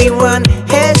 Everyone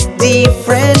has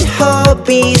different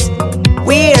hobbies.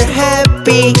 We're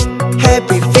happy,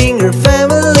 happy finger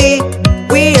family.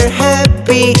 We're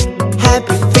happy,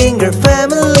 happy finger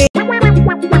family.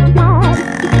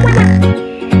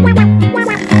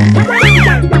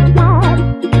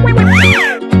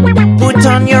 Put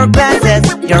on your glasses,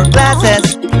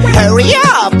 hurry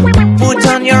up! Put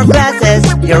on your glasses,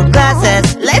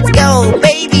 let's go,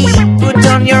 baby! Put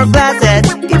on your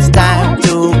glasses, it's time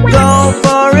to go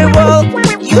for a walk.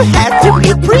 You have to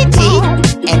be pretty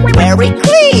and very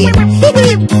clean.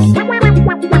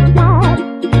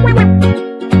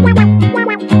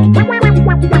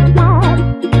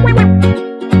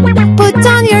 Put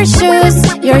on your shoes.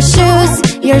 Put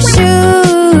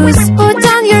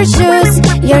on your shoes.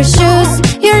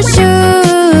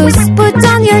 Put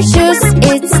on your shoes.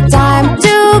 It's time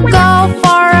to go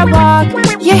for a walk.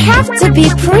 You have to be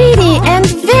pretty and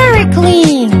very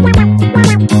clean.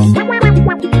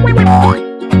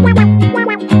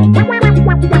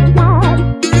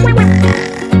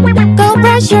 Go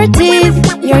brush your teeth.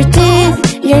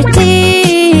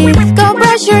 Go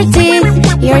brush your teeth.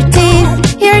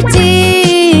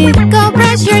 Go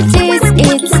brush your teeth.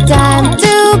 It's time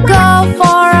to go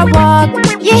for a walk.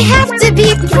 You have to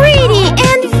be pretty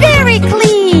and very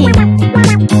clean.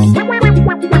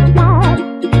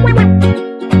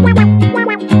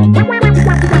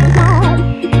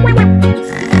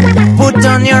 Put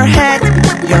on your hat,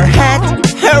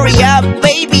 hurry up,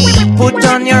 baby! Put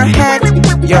on your hat,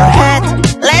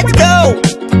 let's go!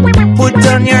 Put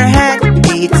on your hat,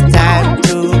 it's time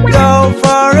to go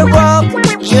for a walk.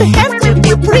 You have to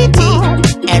be pretty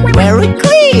and very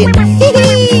clean.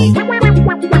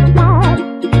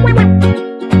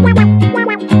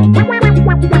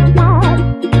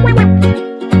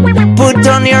 Put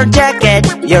on your jacket,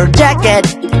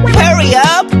 hurry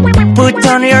up! Put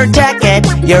on your jacket,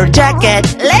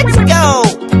 let's go!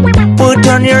 Put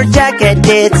on your jacket,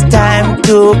 it's time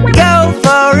to go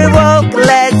for a walk.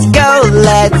 Let's go!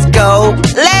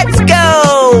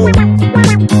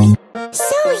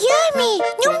 So yummy!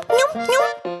 Noom, noom, noom.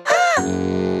 Ah!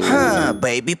 Huh,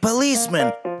 baby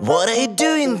policeman, what are you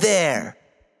doing there?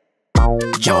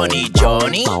 Johnny?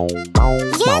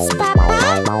 Yes,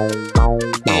 Papa?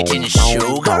 Eating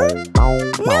sugar?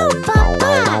 No,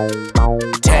 Papa!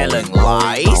 Telling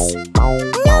lies?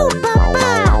 No, Papa!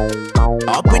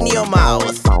 Open your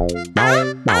mouth.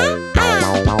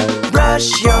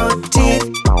 Brush your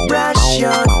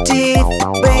teeth,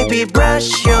 baby,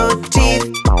 brush your teeth.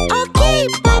 Okay,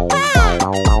 Papa!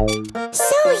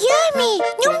 So yummy!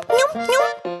 Noom, noom, noom.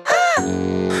 Ah!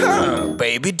 Huh,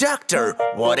 baby doctor,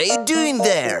 what are you doing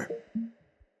there?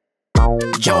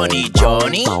 Johnny?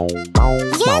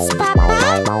 Yes,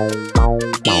 Papa?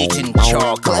 Eating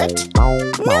chocolate?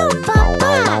 No,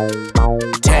 Papa!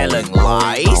 Telling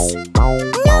lies?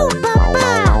 No, Papa!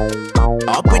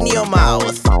 Open your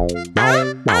mouth.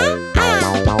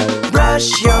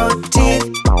 Brush your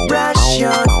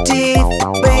teeth,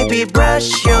 baby,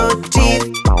 brush your teeth.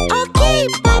 Okay,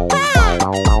 Papa!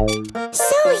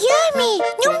 So yummy!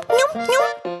 Noom, noom, noom.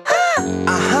 Ah!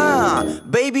 Aha!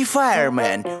 Baby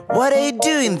fireman, what are you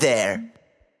doing there?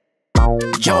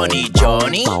 Johnny?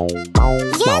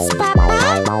 Yes,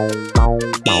 Papa?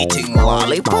 Eating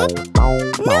lollipop?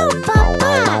 No,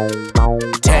 Papa!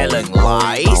 Telling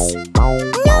lies?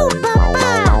 No, Papa!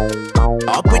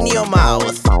 Open your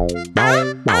mouth.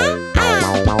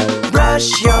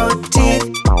 Brush your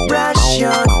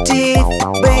teeth,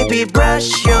 baby,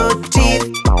 brush your teeth.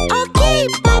 Okay,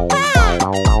 Papa!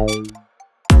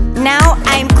 Now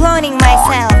I'm cloning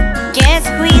myself. Guess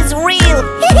who is real?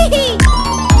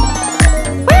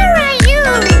 Where are you?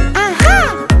 Aha!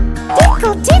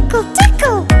 Tickle, tickle,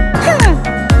 tickle!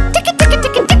 Tick, tick, tick, tick,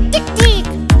 tick, tick, tick!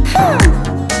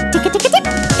 Tick, tick, tick, tick!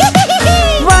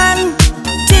 1,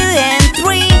 2, and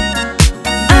 3.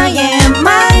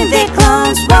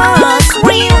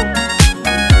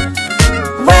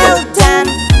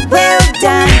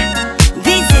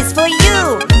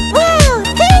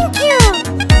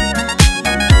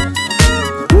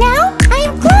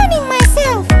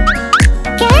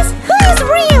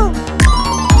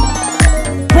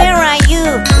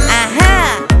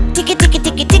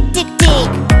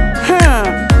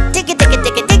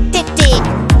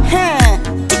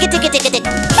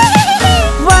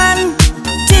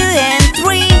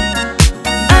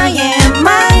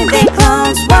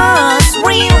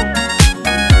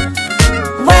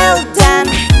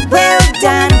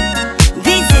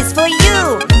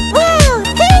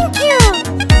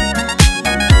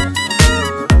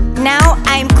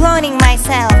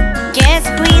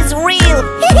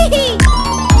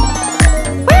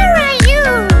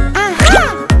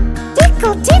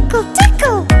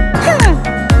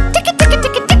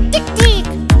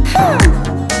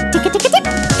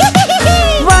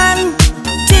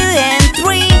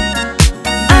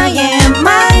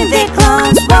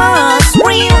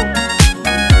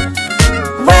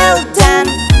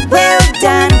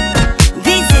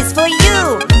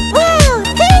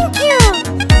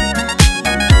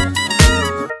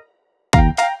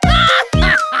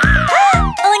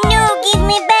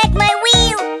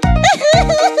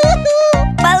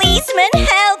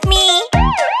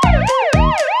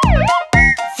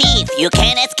 you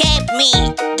can't escape me.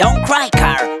 Don't cry,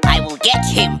 car, I will get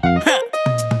him.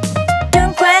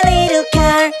 Don't cry, little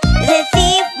car, the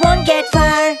thief won't get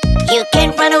far. You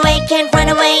can't run away, can't run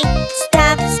away.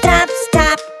 Stop, stop,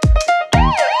 stop.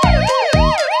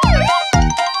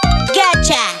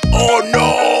 Gotcha! Oh no!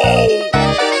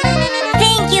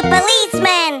 Thank you,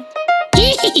 policeman.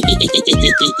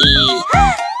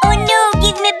 Oh no,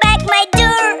 give me back my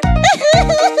door.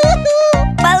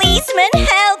 Policeman,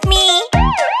 help me.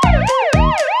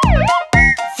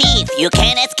 Thief, you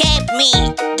can't escape me.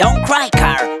 Don't cry,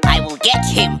 car, I will get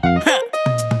him.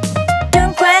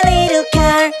 Don't cry, little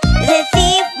car, the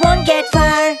thief won't get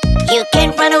far. You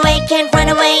can't run away, can't run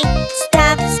away.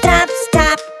 Stop, stop,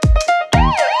 stop.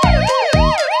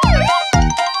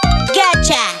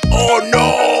 Gotcha! Oh no!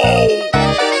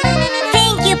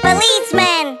 Thank you,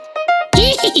 policeman.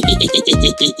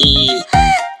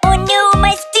 Oh no,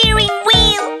 my steering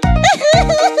wheel.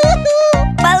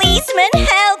 Policeman,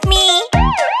 help me.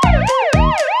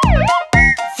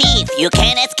 Thief, you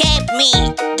can't escape me.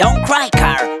 Don't cry,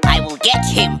 car, I will get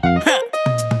him.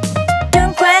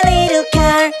 Don't cry, little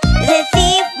car, the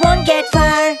thief won't get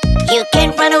far. You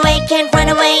can't run away, can't run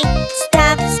away.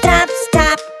 Stop, stop,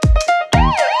 stop.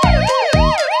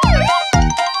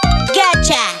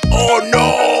 Gotcha! Oh no!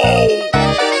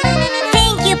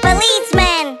 Thank you,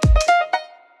 policeman.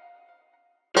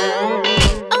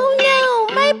 Oh no,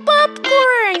 my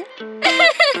popcorn!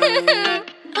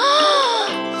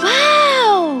 Wow!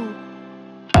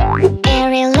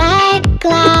 Airy like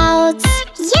clouds,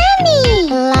 yummy!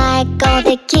 Like all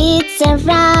the kids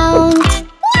around.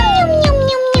 Yum, yum, yum,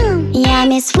 yum, yum.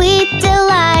 Yummy sweet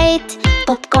delight.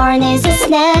 Popcorn is a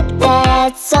snack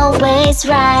that's always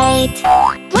right.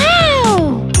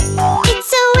 Wow! It's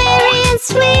so airy and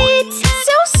sweet.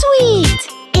 So sweet.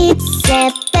 It's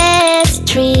the best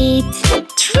treat.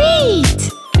 Treat!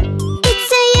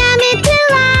 It's a yummy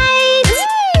delight.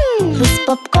 With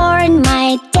popcorn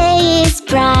my day is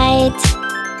bright.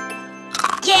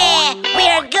 Yeah, we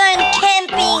are going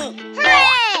camping.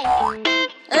 Hooray!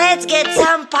 Let's get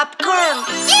some popcorn.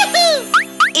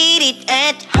 Eat it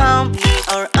at home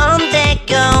or on the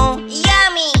go.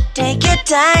 Yummy! Take your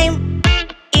time,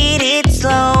 eat it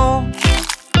slow.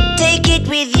 Take it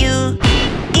with you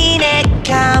in a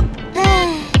cup.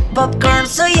 Popcorn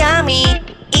so yummy,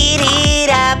 eat it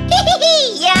up.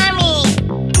 Yummy!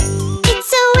 It's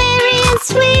so airy and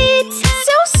sweet.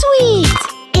 So sweet.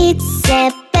 It's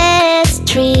the best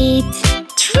treat.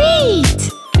 Treat!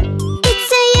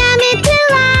 It's a yummy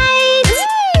delight.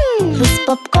 With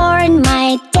popcorn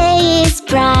my day is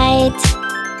bright.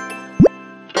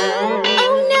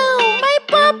 Oh no, my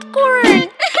popcorn!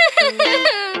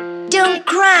 Don't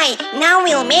cry, now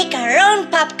we'll make our own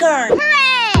popcorn.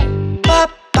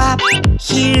 Pop, pop,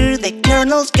 here the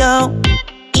kernels go.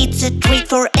 It's a treat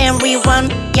for everyone,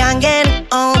 young and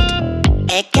old.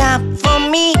 A cup for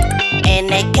me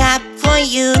and a cup for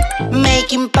you.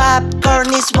 Making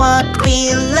popcorn is what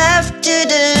we love to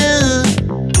do.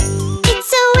 It's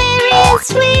so airy and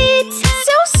sweet.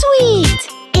 So sweet.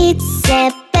 It's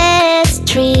the best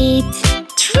treat.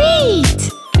 Treat!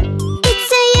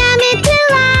 It's a yummy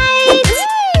delight.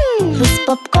 With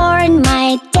popcorn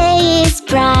my day is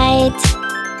bright.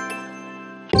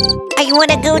 I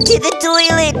wanna go to the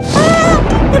toilet.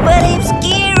 But I'm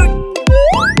scared.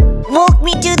 Walk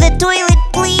me to the toilet,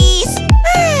 please.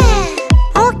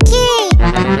 Okay.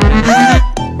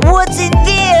 What's in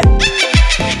there?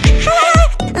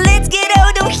 Let's get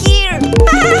out of here.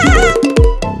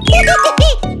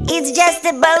 It's just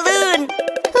a balloon.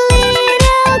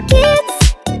 Little kids,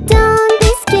 don't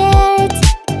be scared.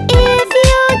 If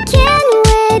you can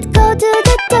wait, go to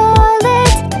the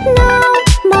toilet. No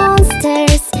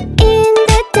monsters in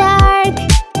the dark.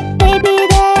 Baby,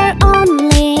 they're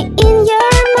only in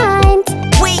your mind.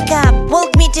 Wake up, walk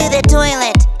me to the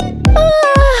toilet.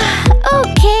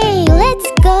 Okay, let's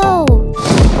go.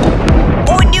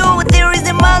 Oh no, there is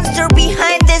a monster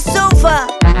behind the sofa.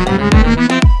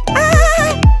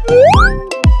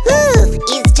 Oof,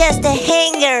 it's just a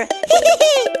hanger.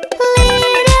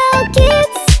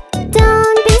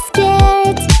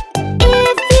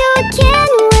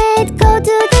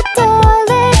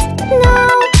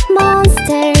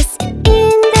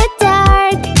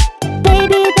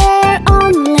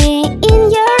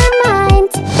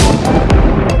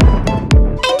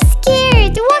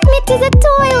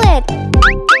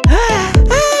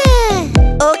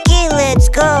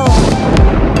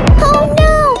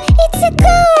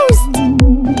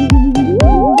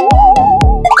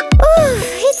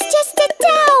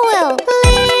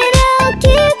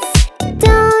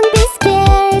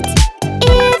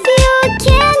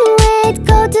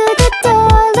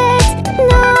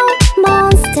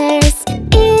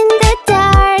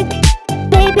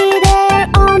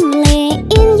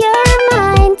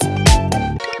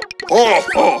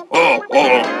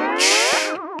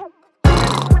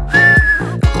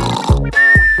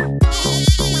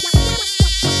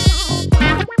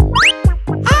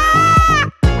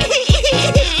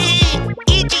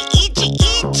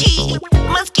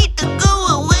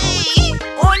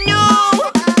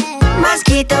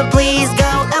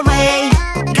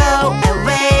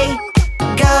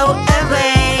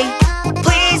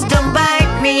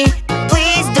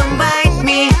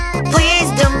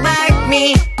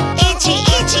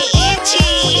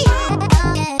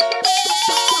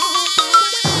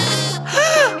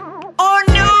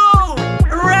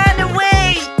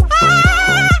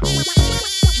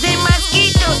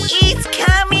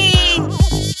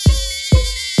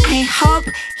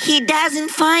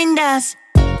 find us.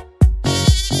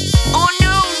 Oh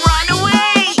no, run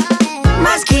away!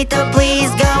 Mosquito,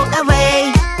 please go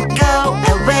away. Go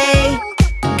away.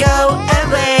 Go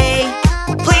away.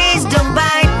 Please don't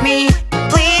bite me.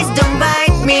 Please don't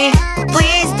bite me.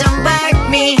 Please don't bite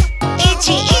me.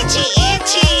 Itchy, itchy,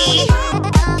 itchy.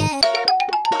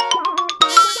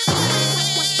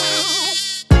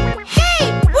 Hey,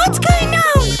 what's going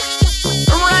on?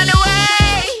 Run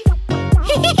away!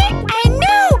 I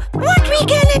know what we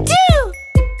gonna do.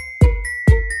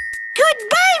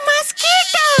 Goodbye,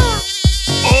 mosquito.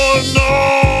 Oh no!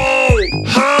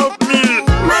 Help me!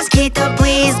 Mosquito,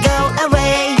 please go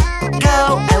away. Go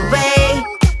away.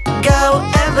 Go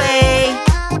away.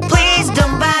 Please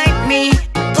don't bite me.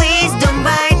 Please don't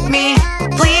bite me.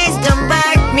 Please don't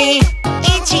bite me.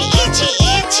 Itchy, itchy,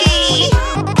 itchy.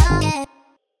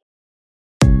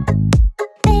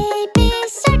 Baby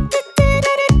shark,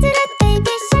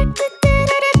 baby shark,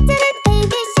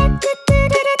 baby shark,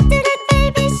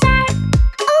 baby shark.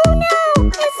 Oh no,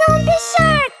 a zombie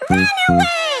shark! Run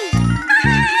away!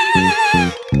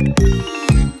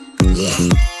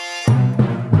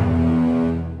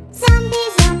 Zombie,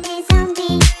 zombie,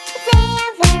 zombie, they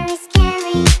are very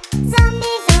scary.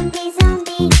 Zombie, zombie,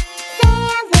 zombie, they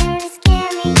are very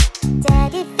scary.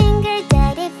 Daddy finger,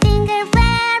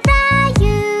 where are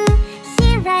you?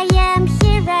 Here I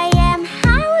am,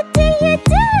 how do you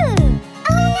do?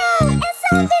 Oh no, a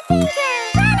zombie finger,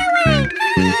 run away!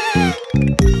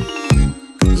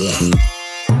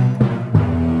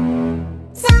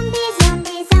 Zombie,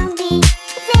 zombie, zombie,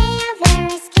 they are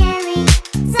very scary.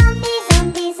 Zombie,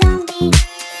 zombie, zombie,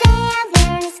 they are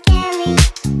very scary.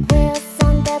 Wheels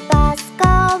on the bus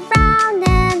go round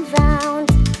and round,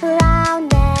 round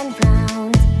and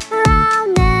round,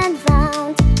 round and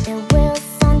round. The wheels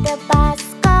on the bus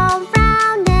go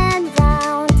round and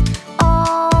round,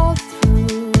 all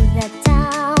through the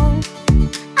town.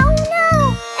 Oh no,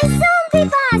 a zombie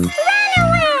bus, run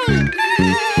away!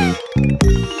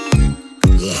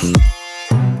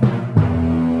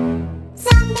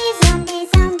 Zombie, zombie,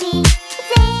 zombie,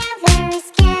 they are very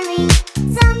scary.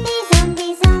 Zombie,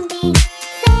 zombie, zombie,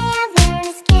 they are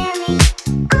very scary.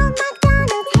 Old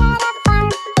MacDonald had a farm,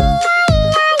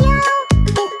 E-I-E-I-O.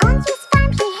 And on his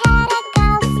farm he had a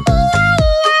cow,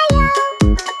 E-I-E-I-O.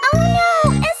 Oh no,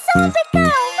 a zombie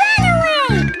cow, run away!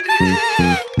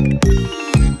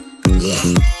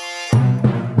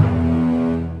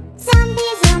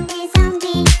 Zombie, zombie,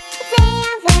 zombie, they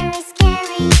are very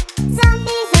scary.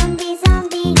 Zombie, zombie,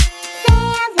 zombie, they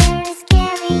are very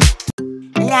scary.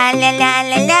 La la la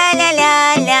la la la la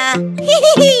la.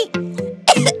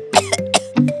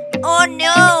 Oh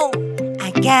no,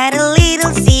 I got a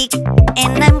little sick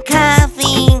and I'm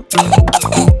coughing.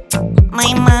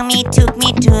 My mommy took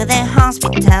me to the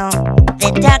hospital.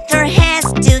 The doctor has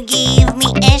to give me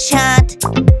a shot.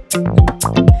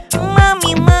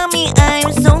 Mommy,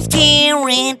 I'm so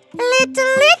scared.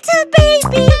 Little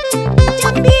baby,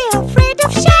 don't be afraid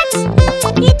of shots.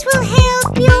 It will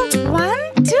help you.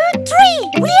 1, 2, 3,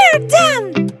 we're done.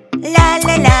 La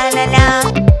la la la la.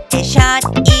 A shot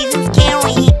isn't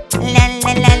scary. La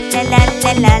la la la la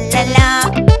la la la la.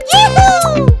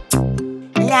 Yoo-hoo!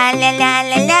 La la la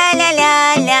la la la la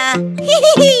la.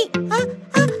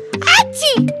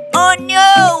 Achoo! Oh no!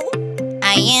 I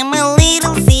am a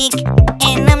little sick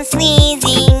and I'm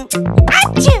sneezing.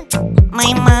 Achoo!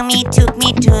 My mommy took me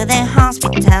to the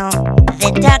hospital.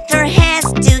 The doctor has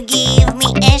to give me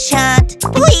a shot.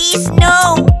 Please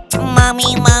no!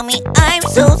 Mommy, I'm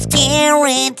so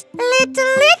scared.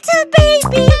 Little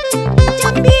baby,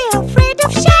 don't be afraid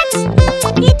of shots.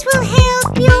 It will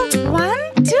help you.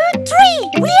 1, 2, 3,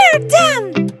 we're done.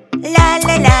 La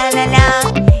la la la la.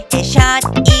 A shot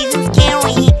isn't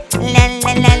scary. La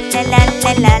la la la la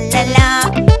la la la la.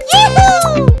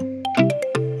 Yoo-hoo!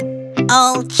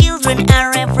 All children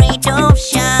are afraid of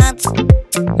shots,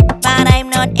 but I'm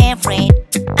not afraid.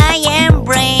 I am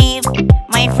brave.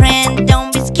 My friend,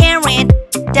 don't be scared.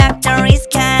 Doctor is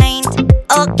kind.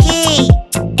 Okay,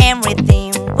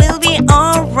 everything will be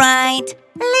alright.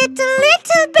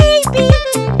 Little baby,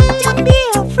 don't be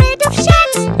afraid of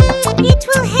shots. It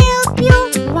will help you.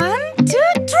 1, 2,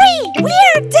 3,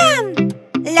 we're done.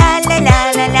 La la la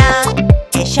la la.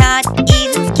 A shot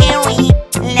isn't scary.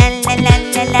 La la la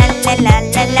la la la la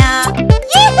la la.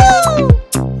 Yoo-hoo!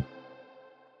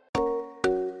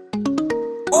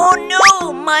 Oh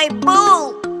no, my ball!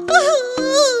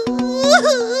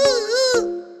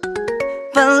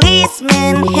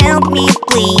 Policeman, help me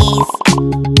please.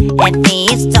 A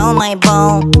thief stole my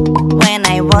ball when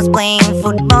I was playing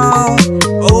football.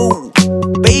 Oh,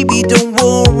 baby, don't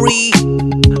worry,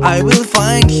 I will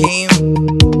find him.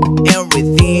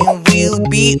 everything will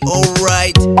be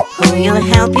alright. Who will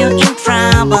help you in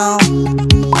trouble?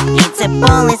 It's a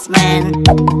policeman.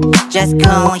 Just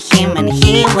call him and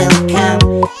he will come.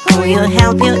 Who will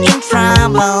help you in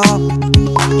trouble?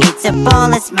 It's a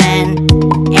policeman.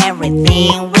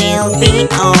 Everything will be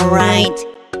alright.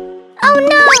 Oh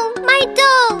no, my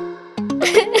doll!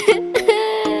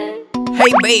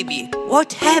 Hey baby,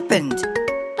 what happened?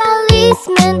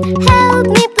 Policeman, help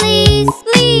me please.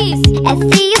 Please, I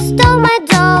see you stole my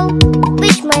doll,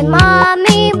 which my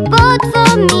mommy bought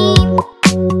for me.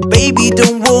 Baby,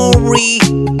 don't worry,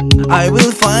 I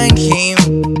will find him.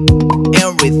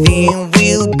 Everything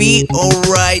will be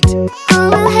alright. Who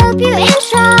will help you in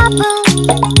trouble?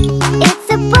 It's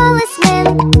a policeman.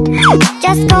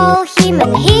 Just call him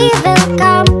and he will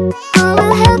come. Who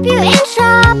will help you in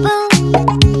trouble?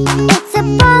 It's a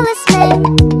policeman.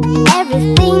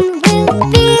 Everything will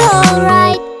be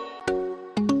alright.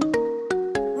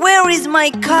 Where is my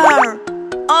car?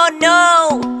 Oh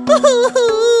no!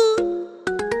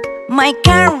 My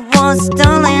car was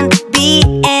stolen. Be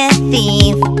a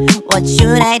thief. What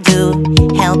should I do?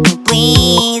 Help me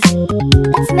please.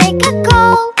 Let's make a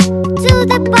call to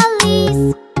the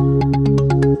police.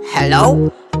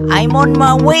 Hello? I'm on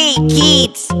my way,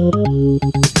 kids.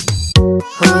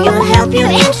 Who will help you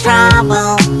in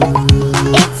trouble?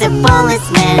 It's a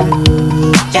policeman.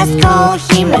 Just call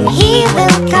him and he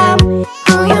will come.